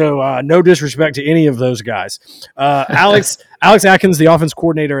 So no disrespect to any of those guys. Alex Atkins, the offense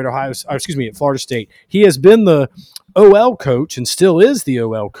coordinator at Florida State, he has been the OL coach and still is the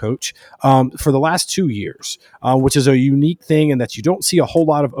OL coach for the last 2 years, which is a unique thing, and that you don't see a whole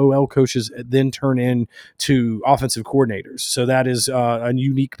lot of OL coaches then turn into offensive coordinators. So that is a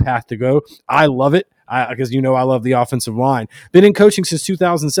unique path to go. I love it. Because I love the offensive line. Been in coaching since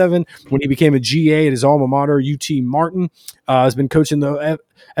 2007 when he became a GA at his alma mater, UT Martin. Has been coaching the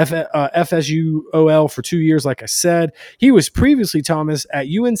FSU OL for 2 years, like I said. He was previously, Thomas, at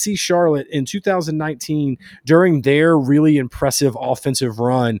UNC Charlotte in 2019 during their really impressive offensive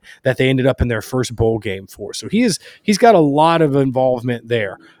run that they ended up in their first bowl game for. So he's got a lot of involvement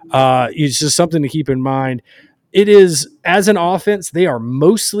there. It's just something to keep in mind. It is as an offense, they are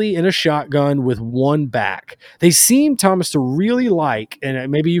mostly in a shotgun with one back. They seem, Thomas, to really like,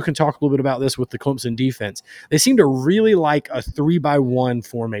 and maybe you can talk a little bit about this with the Clemson defense, they seem to really like a 3-by-1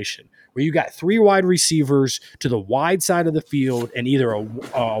 formation where you got 3 wide receivers to the wide side of the field and either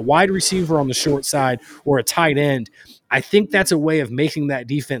a wide receiver on the short side or a tight end. I think that's a way of making that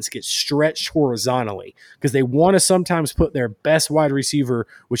defense get stretched horizontally because they want to sometimes put their best wide receiver,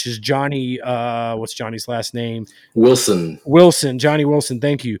 which is Johnny, what's Johnny's last name? Wilson, Johnny Wilson.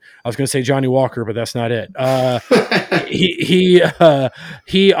 Thank you. I was going to say Johnny Walker, but that's not it.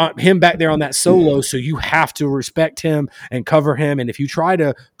 Him back there on that solo. So you have to respect him and cover him. And if you try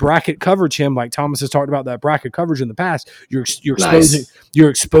to bracket coverage him, like Thomas has talked about that bracket coverage in the past, you're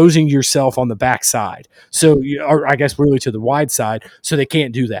exposing yourself on the backside. So I guess really to the wide side, so they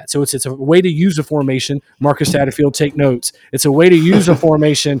can't do that. So it's a way to use a formation. Marcus Satterfield, take notes. It's a way to use a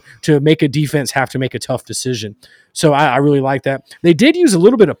formation to make a defense have to make a tough decision. So I really like that. They did use a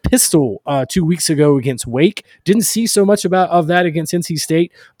little bit of pistol 2 weeks ago against Wake. Didn't see so much of that against NC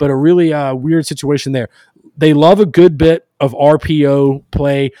State, but a really weird situation there. They love a good bit of RPO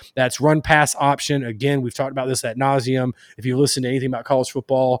play. That's run pass option. Again, we've talked about this ad nauseum. If you listen to anything about college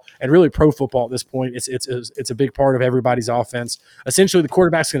football and really pro football at this point, it's a big part of everybody's offense. Essentially, the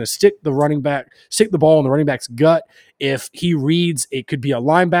quarterback's going to stick the ball in the running back's gut. If he reads, it could be a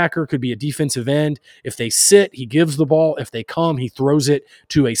linebacker, could be a defensive end. If they sit, he gives the ball. If they come, he throws it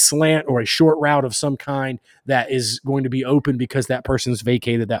to a slant or a short route of some kind that is going to be open because that person's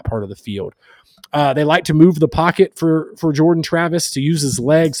vacated that part of the field. They like to move the pocket for Jordan Travis to use his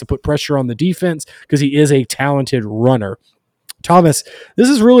legs to put pressure on the defense because he is a talented runner. Thomas, this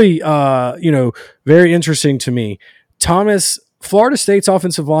is really very interesting to me. Thomas, Florida State's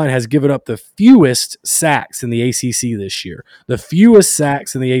offensive line has given up the fewest sacks in the ACC this year. The fewest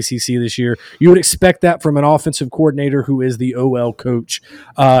sacks in the ACC this year. You would expect that from an offensive coordinator who is the OL coach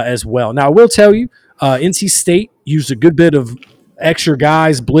as well. Now, I will tell you, NC State used a good bit of extra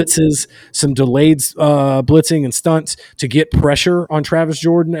guys, blitzes, some delayed blitzing and stunts to get pressure on Travis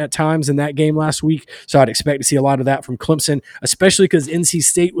Jordan at times in that game last week. So I'd expect to see a lot of that from Clemson, especially because NC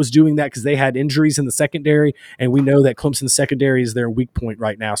State was doing that because they had injuries in the secondary, and we know that Clemson's secondary is their weak point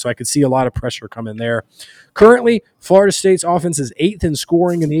right now. So I could see a lot of pressure coming there. Currently, Florida State's offense is 8th in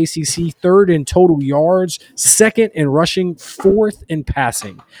scoring in the ACC, 3rd in total yards, 2nd in rushing, 4th in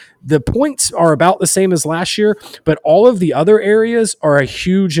passing. The points are about the same as last year, but all of the other areas are a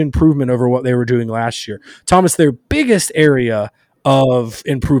huge improvement over what they were doing last year. Thomas, their biggest area of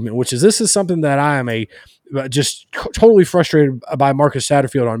improvement, this is something that I am just totally frustrated by Marcus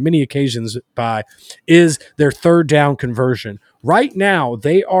Satterfield on many occasions is their 3rd down conversion. Right now,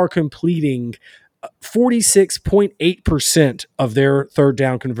 they are completing 46.8% of their 3rd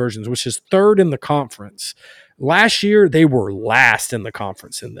down conversions, which is 3rd in the conference. Last year, they were last in the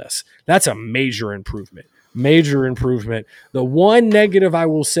conference in this. That's a major improvement. The one negative I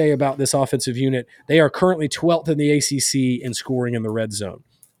will say about this offensive unit, they are currently 12th in the ACC in scoring in the red zone.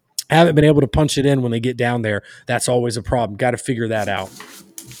 Haven't been able to punch it in when they get down there. That's always a problem. Got to figure that out.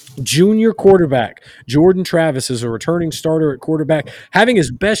 Junior quarterback Jordan Travis is a returning starter at quarterback, having his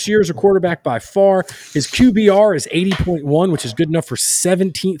best year as a quarterback by far. His QBR is 80.1, which is good enough for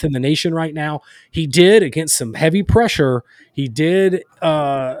 17th in the nation right now. He did, against some heavy pressure,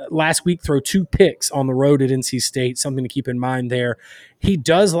 last week throw 2 picks on the road at NC State, something to keep in mind there. He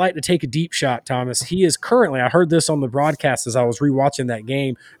does like to take a deep shot, Thomas. He is currently, I heard this on the broadcast as I was rewatching that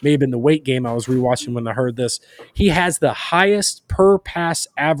game, may have been the Wake game I was rewatching when I heard this. He has the highest per pass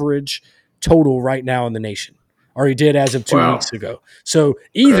average total right now in the nation, or he did as of 2 weeks ago. So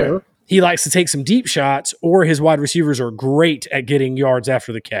either he likes to take some deep shots or his wide receivers are great at getting yards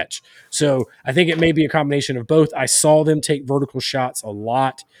after the catch. So I think it may be a combination of both. I saw them take vertical shots a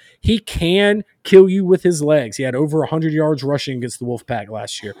lot. He can kill you with his legs. He had over 100 yards rushing against the Wolfpack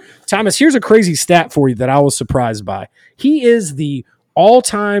last year. Thomas, here's a crazy stat for you that I was surprised by. He is the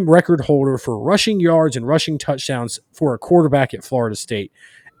all-time record holder for rushing yards and rushing touchdowns for a quarterback at Florida State.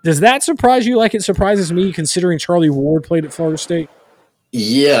 Does that surprise you like it surprises me, considering Charlie Ward played at Florida State?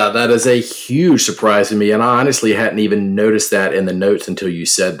 Yeah, that is a huge surprise to me, and I honestly hadn't even noticed that in the notes until you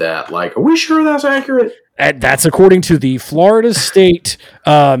said that. Like, are we sure that's accurate? That's according to the Florida State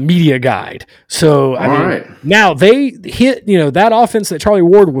media guide. So, now they hit, that offense that Charlie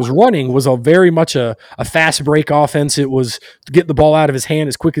Ward was running was very much a fast break offense. It was to get the ball out of his hand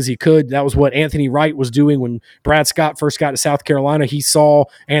as quick as he could. That was what Anthony Wright was doing when Brad Scott first got to South Carolina. He saw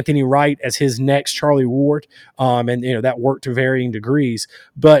Anthony Wright as his next Charlie Ward, and that worked to varying degrees.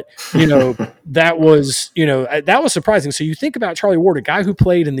 But, that was surprising. So you think about Charlie Ward, a guy who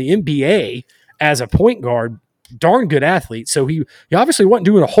played in the NBA as a point guard darn good athlete. So he obviously wasn't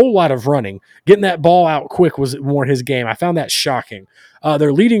doing a whole lot of running. Getting that ball out quick was more his game. I found that shocking.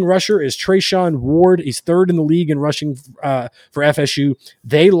 Their leading rusher is Trayshawn Ward. He's third in the league in rushing for FSU.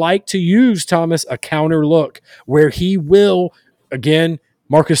 They like to use, Thomas, a counter look where he will, again,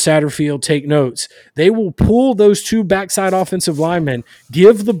 Marcus Satterfield, take notes. They will pull those two backside offensive linemen,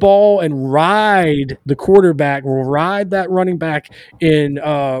 give the ball and ride the quarterback, will ride that running back in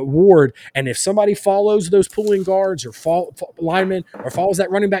Ward. And if somebody follows those pulling guards or linemen or follows that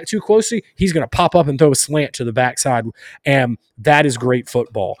running back too closely, he's going to pop up and throw a slant to the backside. And that is great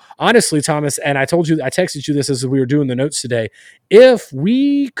football. Honestly, Thomas, and I texted you this as we were doing the notes today. If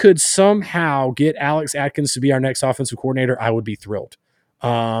we could somehow get Alex Atkins to be our next offensive coordinator, I would be thrilled.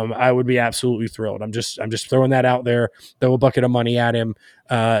 I would be absolutely thrilled. I'm just throwing that out there. Throw a bucket of money at him,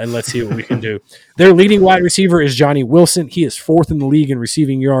 and let's see what we can do. Their leading wide receiver is Johnny Wilson. He is fourth in the league in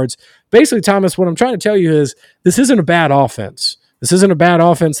receiving yards. Basically, Thomas, what I'm trying to tell you is this isn't a bad offense. This isn't a bad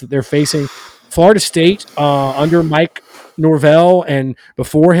offense that they're facing. Florida State, under Mike Norvell and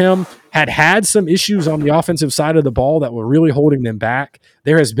before him, had some issues on the offensive side of the ball that were really holding them back.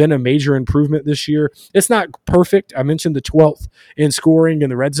 There has been a major improvement this year. It's not perfect. I mentioned the 12th in scoring in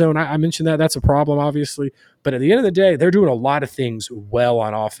the red zone. I mentioned that. That's a problem, obviously. But at the end of the day, they're doing a lot of things well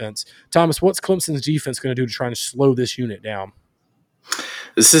on offense. Thomas, what's Clemson's defense going to do to try and slow this unit down?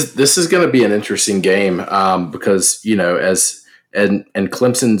 This is going to be an interesting game because, and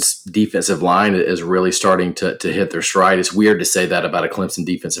Clemson's defensive line is really starting to hit their stride. It's weird to say that about a Clemson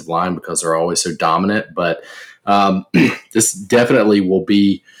defensive line because they're always so dominant, but this definitely will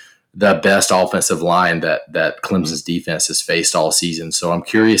be the best offensive line that Clemson's defense has faced all season. So I'm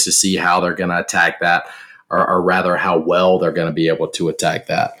curious to see how they're going to attack that, or rather how well they're going to be able to attack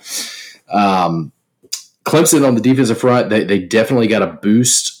that. Clemson on the defensive front, they definitely got a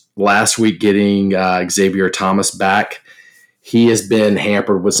boost last week getting Xavier Thomas back. He has been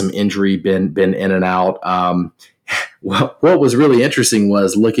hampered with some injury, been in and out. What was really interesting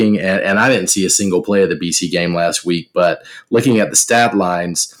was looking at, and I didn't see a single play of the BC game last week, but looking at the stat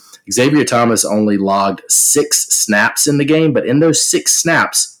lines, Xavier Thomas only logged 6 snaps in the game, but in those 6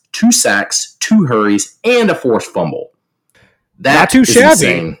 snaps, 2 sacks, 2 hurries, and a forced fumble. Not too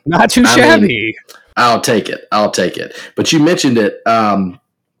shabby. Not too shabby. I'll take it. But you mentioned it.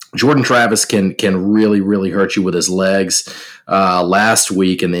 Jordan Travis can really, really hurt you with his legs. Last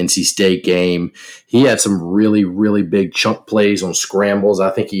week in the NC State game, he had some really, really big chunk plays on scrambles. I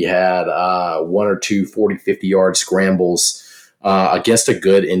think he had 1 or 2 40, 50-yard scrambles against a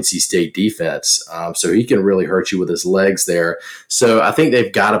good NC State defense. So he can really hurt you with his legs there. So I think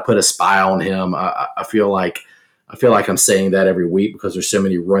they've got to put a spy on him. I feel like I'm saying that every week because there's so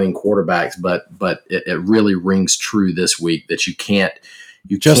many running quarterbacks, but it really rings true this week that you can't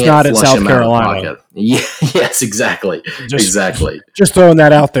not at South Carolina. Yeah, yes, exactly. Exactly. Just throwing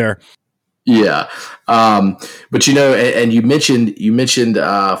that out there. Yeah. But and you mentioned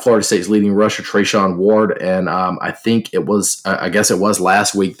Florida State's leading rusher, Trayshawn Ward, and I think it was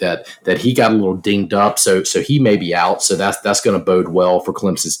last week that he got a little dinged up, so he may be out. So that's going to bode well for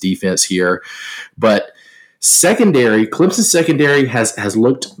Clemson's defense here. But Clemson's secondary has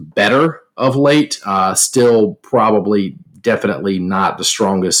looked better of late. Still probably definitely not the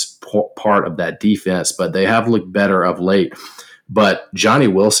strongest part of that defense, but they have looked better of late. But Johnny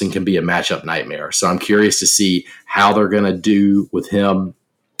Wilson can be a matchup nightmare. So I'm curious to see how they're going to do with him,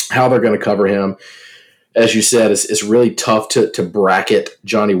 how they're going to cover him. As you said, it's really tough to bracket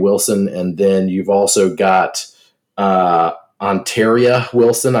Johnny Wilson. And then you've also got Ontaria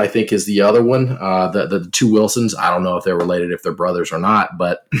Wilson, I think, is the other one. The two Wilsons, I don't know if they're related, if they're brothers or not,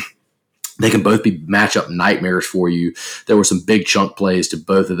 but they can both be matchup nightmares for you. There were some big chunk plays to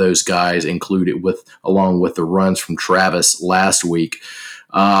both of those guys included along with the runs from Travis last week.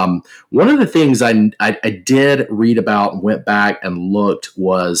 One of the things I did read about and went back and looked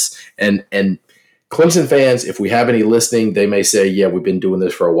was, and Clemson fans, if we have any listening, they may say, yeah, we've been doing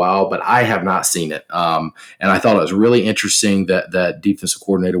this for a while, but I have not seen it. And I thought it was really interesting that defensive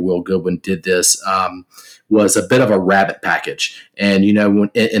coordinator Will Goodwin did this. Was a bit of a rabbit package. And, when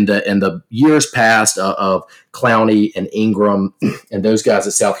in the years past of Clowney and Ingram and those guys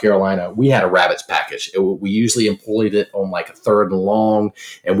at South Carolina, we had a rabbits package. We usually employed it on like a 3rd and long,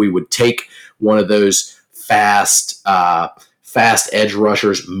 and we would take one of those fast edge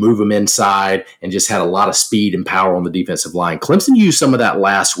rushers, move them inside, and just had a lot of speed and power on the defensive line. Clemson used some of that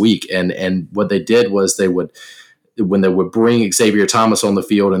last week, and what they did was they would when they would bring Xavier Thomas on the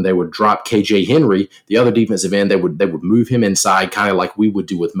field and they would drop KJ Henry, the other defensive end, they would move him inside, kind of like we would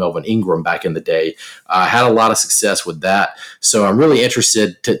do with Melvin Ingram back in the day. Had a lot of success with that. So I'm really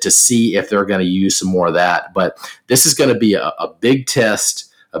interested to see if they're going to use some more of that. But this is going to be a big test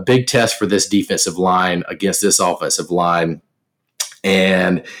for this defensive line against this offensive line.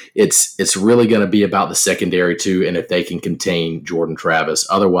 And it's really going to be about the secondary too, and if they can contain Jordan Travis.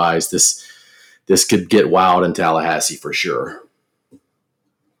 Otherwise, this could get wild in Tallahassee for sure.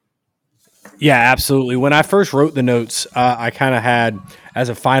 Yeah, absolutely. When I first wrote the notes, I kind of had, as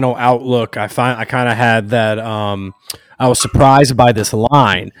a final outlook, I kind of had that I was surprised by this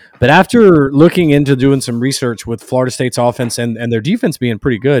line. But after looking into doing some research with Florida State's offense and their defense being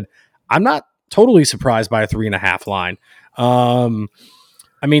pretty good, I'm not totally surprised by a 3.5 line. I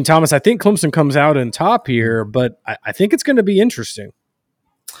mean, Thomas, I think Clemson comes out in top here, but I think it's going to be interesting.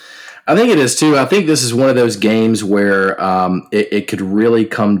 I think it is too. I think this is one of those games where it could really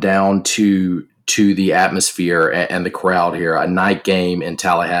come down to the atmosphere and the crowd here. A night game in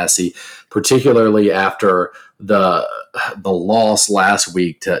Tallahassee, particularly after the loss last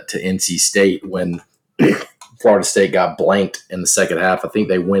week to NC State when Florida State got blanked in the second half. I think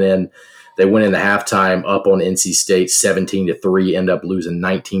they went in the halftime up on NC State 17-3, end up losing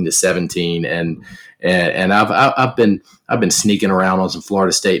 19-17, and I've been sneaking around on some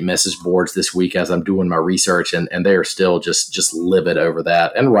Florida State message boards this week as I'm doing my research, and they are still just livid over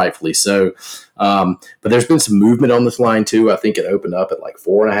that, and rightfully so. But there's been some movement on this line too. I think it opened up at like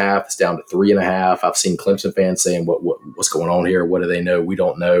 4.5. It's down to 3.5. I've seen Clemson fans saying, "What's going on here? What do they know? We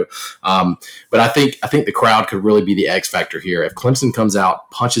don't know." But I think the crowd could really be the X factor here. If Clemson comes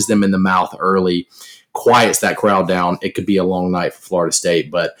out, punches them in the mouth early, quiets that crowd down, it could be a long night for Florida State.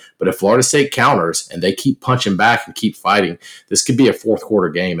 But if Florida State counters and they keep punching back and keep fighting, this could be a fourth quarter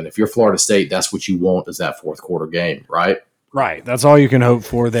game. And if you're Florida State, that's what you want, is that fourth quarter game, right? Right. That's all you can hope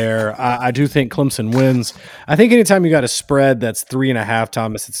for there. I do think Clemson wins. I think anytime you got a spread that's 3.5,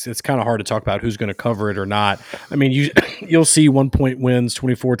 Thomas, it's kind of hard to talk about who's going to cover it or not. I mean, you'll see 1 point wins,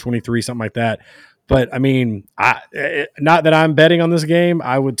 24-23, something like that. But, I mean, not that I'm betting on this game.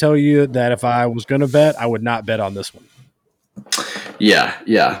 I would tell you that if I was going to bet, I would not bet on this one.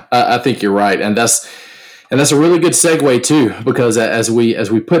 Yeah. I think you're right. And that's a really good segue too, because as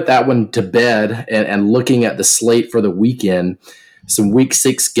we put that one to bed and looking at the slate for the weekend, some week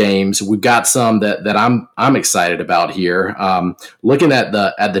 6 games, we've got some that I'm excited about here. Looking at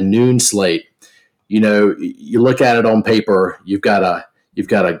the noon slate, you look at it on paper, you've got a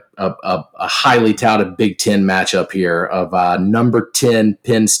highly touted Big Ten matchup here of number 10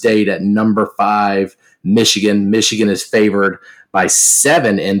 Penn State at number 5 Michigan. Michigan is favored by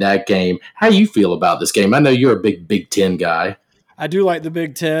 7 in that game. How do you feel about this game? I know you're a Big Ten guy. I do like the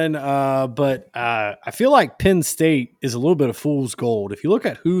Big Ten, but I feel like Penn State is a little bit of fool's gold. If you look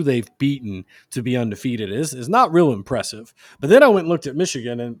at who they've beaten to be undefeated, is not real impressive. But then I went and looked at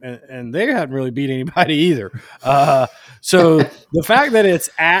Michigan, and they hadn't really beat anybody either. So the fact that it's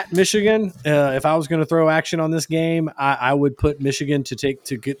at Michigan, if I was going to throw action on this game, I would put Michigan to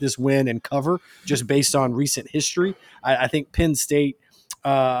get this win and cover just based on recent history. I think Penn State,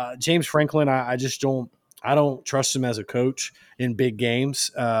 James Franklin, I don't trust him as a coach in big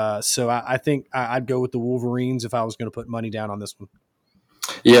games. So I think I'd go with the Wolverines if I was going to put money down on this one.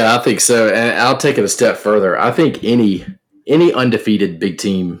 Yeah, I think so. And I'll take it a step further. I think any undefeated Big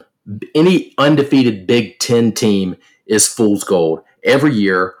Ten team is fool's gold every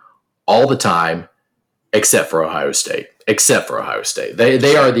year, all the time, except for Ohio State.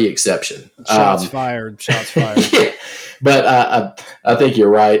 They are the exception. Shots fired. Yeah. But I think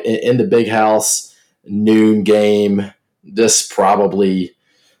you're right. In the Big House noon game, this is probably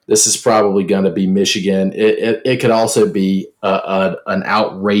going to be Michigan. It could also be an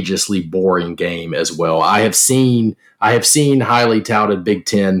outrageously boring game as well. I have seen highly touted Big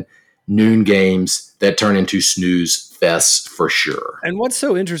Ten noon games that turn into snooze fests for sure. And what's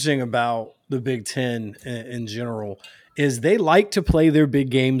so interesting about the Big Ten in general is they like to play their big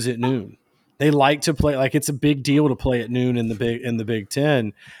games at noon. They like to play, like, it's a big deal to play at noon in the Big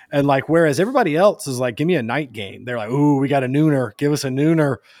Ten. And like, whereas everybody else is like, give me a night game. They're like, ooh, we got a nooner. Give us a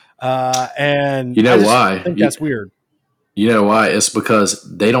nooner. And you know why? I think that's weird. You know why? It's because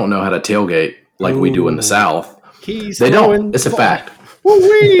they don't know how to tailgate like we do in the South. They don't. It's a fact.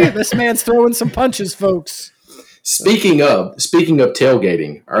 Woo-wee! This man's throwing some punches, folks. Speaking of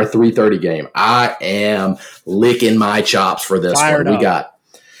tailgating, our 3:30 game, I am licking my chops for this one. We got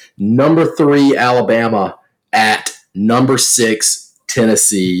number 3 Alabama at number 6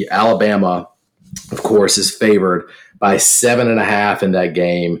 Tennessee. Alabama, of course, is favored by 7.5 in that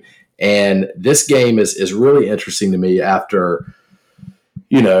game. And this game is really interesting to me after,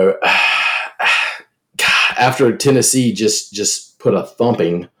 you know, after Tennessee just put a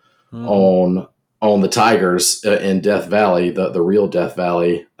thumping on the Tigers in Death Valley, the real Death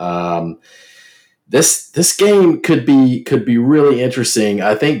Valley. This game could be really interesting.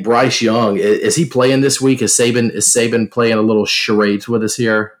 I think Bryce Young, is he playing this week? Is Saban playing a little charades with us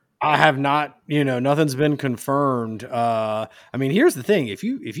here? I have not, nothing's been confirmed. I mean, here's the thing. If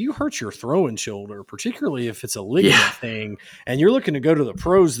you hurt your throwing shoulder, particularly if it's a ligament thing, and you're looking to go to the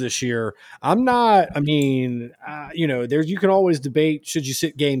pros this year, you can always debate, should you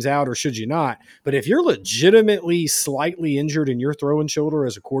sit games out or should you not? But if you're legitimately slightly injured in your throwing shoulder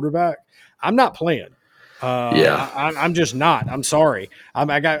as a quarterback, I'm not playing. I'm just not. I'm sorry.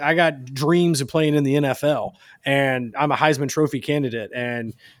 I got dreams of playing in the NFL, and I'm a Heisman Trophy candidate.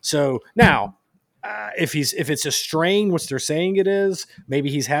 And so now, if it's a strain, which they're saying it is,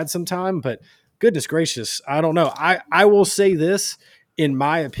 maybe he's had some time. But goodness gracious, I don't know. I will say this, in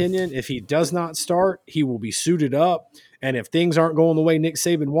my opinion, if he does not start, he will be suited up. And if things aren't going the way Nick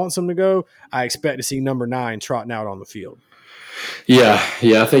Saban wants them to go, I expect to see number 9 trotting out on the field. Yeah,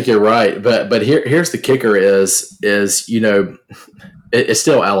 I think you're right. But here's the kicker is it's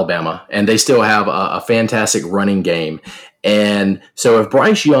still Alabama, and they still have a fantastic running game. And so if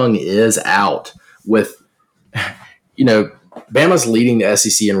Bryce Young is out with, Bama's leading the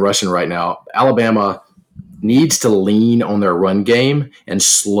SEC in rushing right now. Alabama needs to lean on their run game and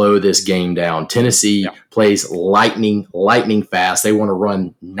slow this game down. Tennessee plays lightning fast. They want to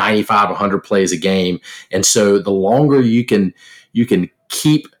run 95, 100 plays a game. And so the longer you can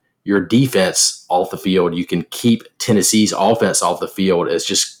keep your defense off the field, you can keep Tennessee's offense off the field, is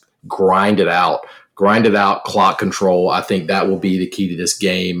just grind it out, clock control. I think that will be the key to this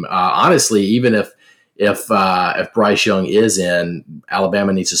game. Honestly, even if Bryce Young is in,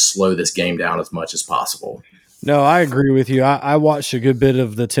 Alabama needs to slow this game down as much as possible. No, I agree with you. I watched a good bit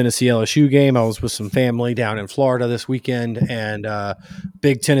of the Tennessee LSU game. I was with some family down in Florida this weekend, and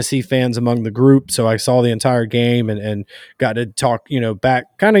big Tennessee fans among the group. So I saw the entire game and got to talk,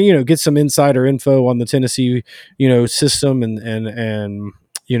 back, kind of, get some insider info on the Tennessee, system and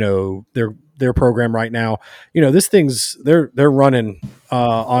their program right now. This thing's they're running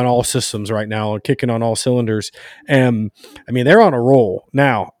on all systems right now, kicking on all cylinders. And I mean, they're on a roll.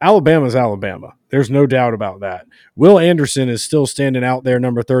 Now, Alabama's Alabama. There's no doubt about that. Will Anderson is still standing out there,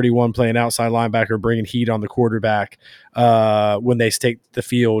 number 31, playing outside linebacker, bringing heat on the quarterback when they take the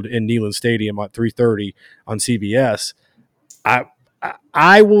field in Neyland Stadium at 3:30 on CBS.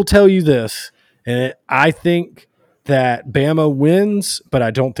 I will tell you this, and I think that Bama wins, but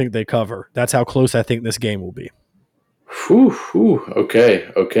I don't think they cover. That's how close I think this game will be.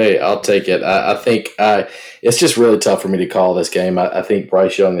 Okay. I'll take it. I think it's just really tough for me to call this game. I think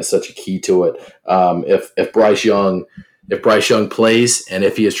Bryce Young is such a key to it. If Bryce Young plays, and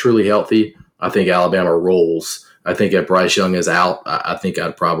if he is truly healthy, I think Alabama rolls. I think if Bryce Young is out, I think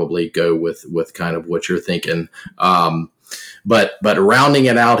I'd probably go with kind of what you're thinking. But rounding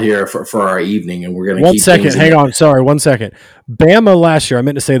it out here for our evening, and we're going to keep 1 second. Hang on. Sorry. 1 second. Bama last year, I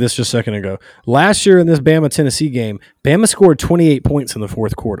meant to say this just a second ago. Last year in this Bama-Tennessee game, Bama scored 28 points in the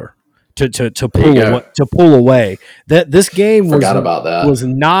fourth quarter to pull away. This game was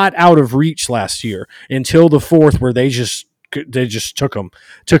not out of reach last year until the fourth, where they just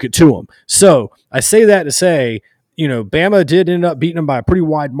took it to them. So I say that to say, Bama did end up beating them by a pretty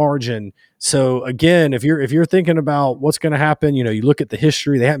wide margin. So again, if you're thinking about what's going to happen, you look at the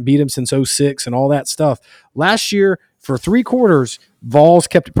history. They haven't beat them since 2006 and all that stuff. Last year, for 3 quarters, Vols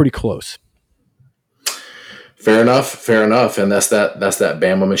kept it pretty close. Fair enough. And that's that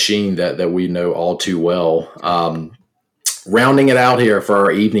Bama machine that we know all too well. Rounding it out here for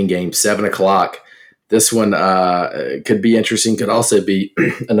our evening game, 7:00. This one could be interesting. Could also be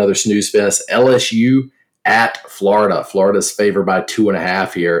another snooze fest. LSU at Florida. Florida's favored by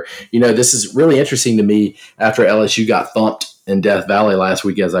 2.5 here. This is really interesting to me after LSU got thumped in Death Valley last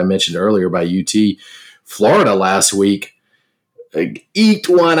week, as I mentioned earlier, by UT. Florida last week eked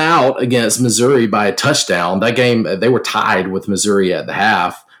one out against Missouri by a touchdown. That game, they were tied with Missouri at the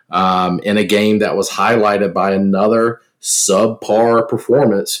half in a game that was highlighted by another subpar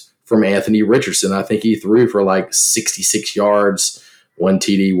performance from Anthony Richardson. I think he threw for like 66 yards, 1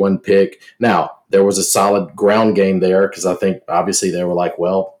 TD, 1 pick. Now, there was a solid ground game there because I think obviously they were like,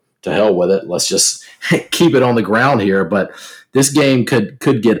 well, to hell with it. Let's just keep it on the ground here. But this game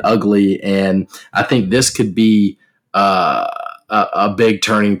could get ugly, and I think this could be a big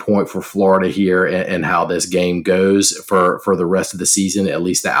turning point for Florida here and how this game goes for the rest of the season, at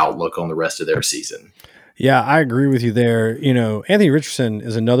least the outlook on the rest of their season. Yeah, I agree with you there. Anthony Richardson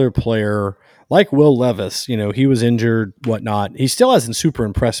is another player like Will Levis. He was injured, whatnot. He still hasn't super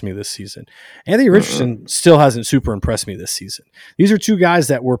impressed me this season. Anthony Richardson still hasn't super impressed me this season. These are two guys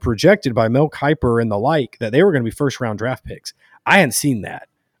that were projected by Mel Kiper and the like that they were going to be first round draft picks. I hadn't seen that.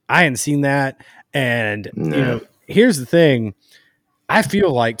 And, here's the thing. I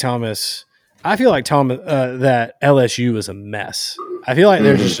feel like Thomas, that LSU is a mess. I feel like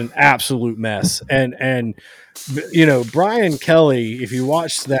they're just an absolute mess. And Brian Kelly, if you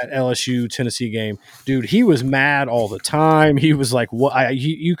watched that LSU Tennessee game, dude, he was mad all the time. He was like, "What?"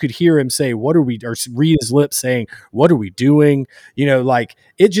 You could hear him say, "What are we?" or read his lips saying, "What are we doing?" Like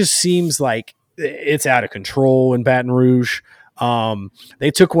it just seems like it's out of control in Baton Rouge. They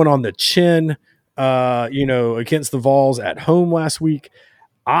took one on the chin, against the Vols at home last week.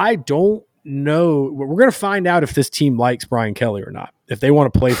 I don't know. We're going to find out if this team likes Brian Kelly or not, if they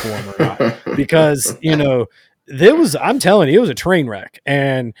want to play for him or not, because, I'm telling you, it was a train wreck.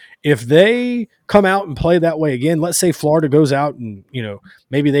 And if they come out and play that way again, let's say Florida goes out and,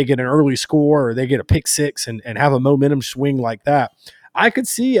 maybe they get an early score or they get a pick six and have a momentum swing like that, I could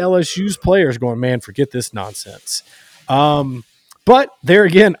see LSU's players going, man, forget this nonsense. But there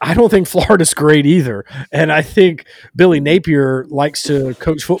again, I don't think Florida's great either. And I think Billy Napier likes to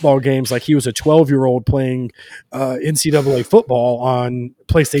coach football games like he was a 12-year-old playing NCAA football on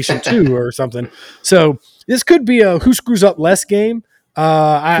PlayStation 2 or something. So this could be a who screws up less game.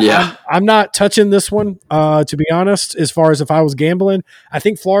 I'm not touching this one, to be honest, as far as if I was gambling. I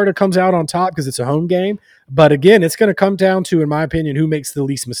think Florida comes out on top because it's a home game. But again, it's going to come down to, in my opinion, who makes the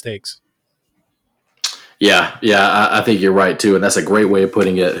least mistakes. Yeah, I think you're right too, and that's a great way of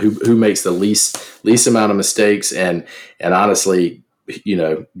putting it. Who makes the least amount of mistakes? And honestly,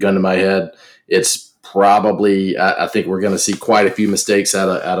 gun to my head, it's probably I think we're going to see quite a few mistakes out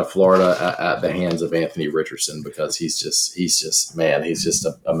of Florida at the hands of Anthony Richardson, because he's just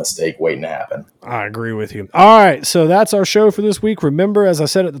a mistake waiting to happen. I agree with you. All right, so that's our show for this week. Remember, as I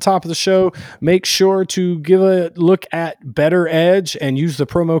said at the top of the show, make sure to give a look at BettorEdge and use the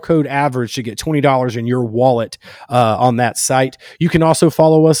promo code AVERAGE to get $20 in your wallet on that site. You can also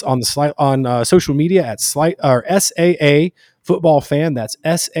follow us on social media at SAA Football Fan. That's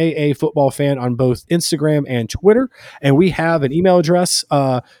SAA Football Fan on both Instagram and Twitter. And we have an email address.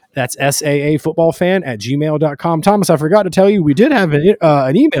 That's SAAFootballFan@gmail.com. Thomas, I forgot to tell you, we did have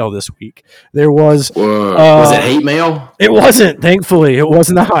an email this week. There was... was it hate mail? It wasn't, thankfully. It was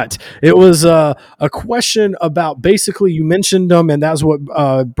not. It was a question about, basically, you mentioned them, and that's what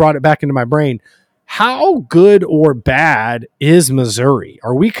brought it back into my brain. How good or bad is Missouri?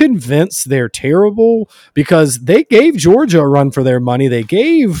 Are we convinced they're terrible? Because they gave Georgia a run for their money. They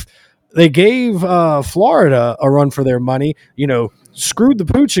gave Florida a run for their money. Screwed the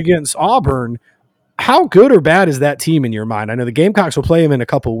pooch against Auburn. How good or bad is that team in your mind? I know the Gamecocks will play them in a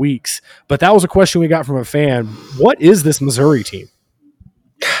couple weeks, but that was a question we got from a fan. What is this Missouri team?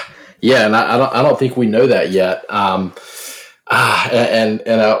 Yeah, and I don't think we know that yet. And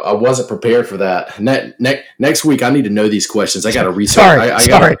I wasn't prepared for that. Next week, I need to know these questions. I got to research. I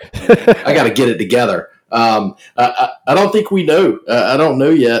got to get it together. I don't think we know. I don't know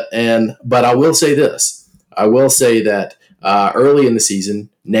yet. But I will say this. I will say that early in the season,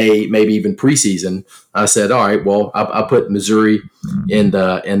 maybe even preseason, I said, all right, well, I put Missouri in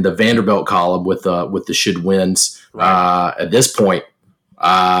the Vanderbilt column with the should wins. Right. At this point,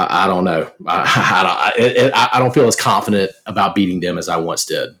 I don't know. I don't feel as confident about beating them as I once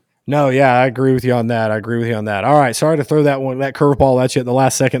did. No, yeah, I agree with you on that. All right, sorry to throw that curveball at you at the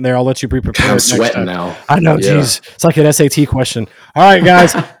last second there. I'll let you be prepared. I'm sweating now. I know, geez. It's like an SAT question. All right,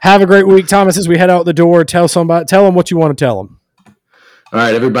 guys, have a great week. Thomas, as we head out the door, tell them what you want to tell them. All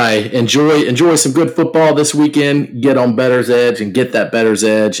right, everybody, enjoy some good football this weekend. Get on Bettor's Edge and get that Bettor's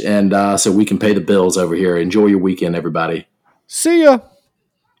Edge, and so we can pay the bills over here. Enjoy your weekend, everybody. See ya.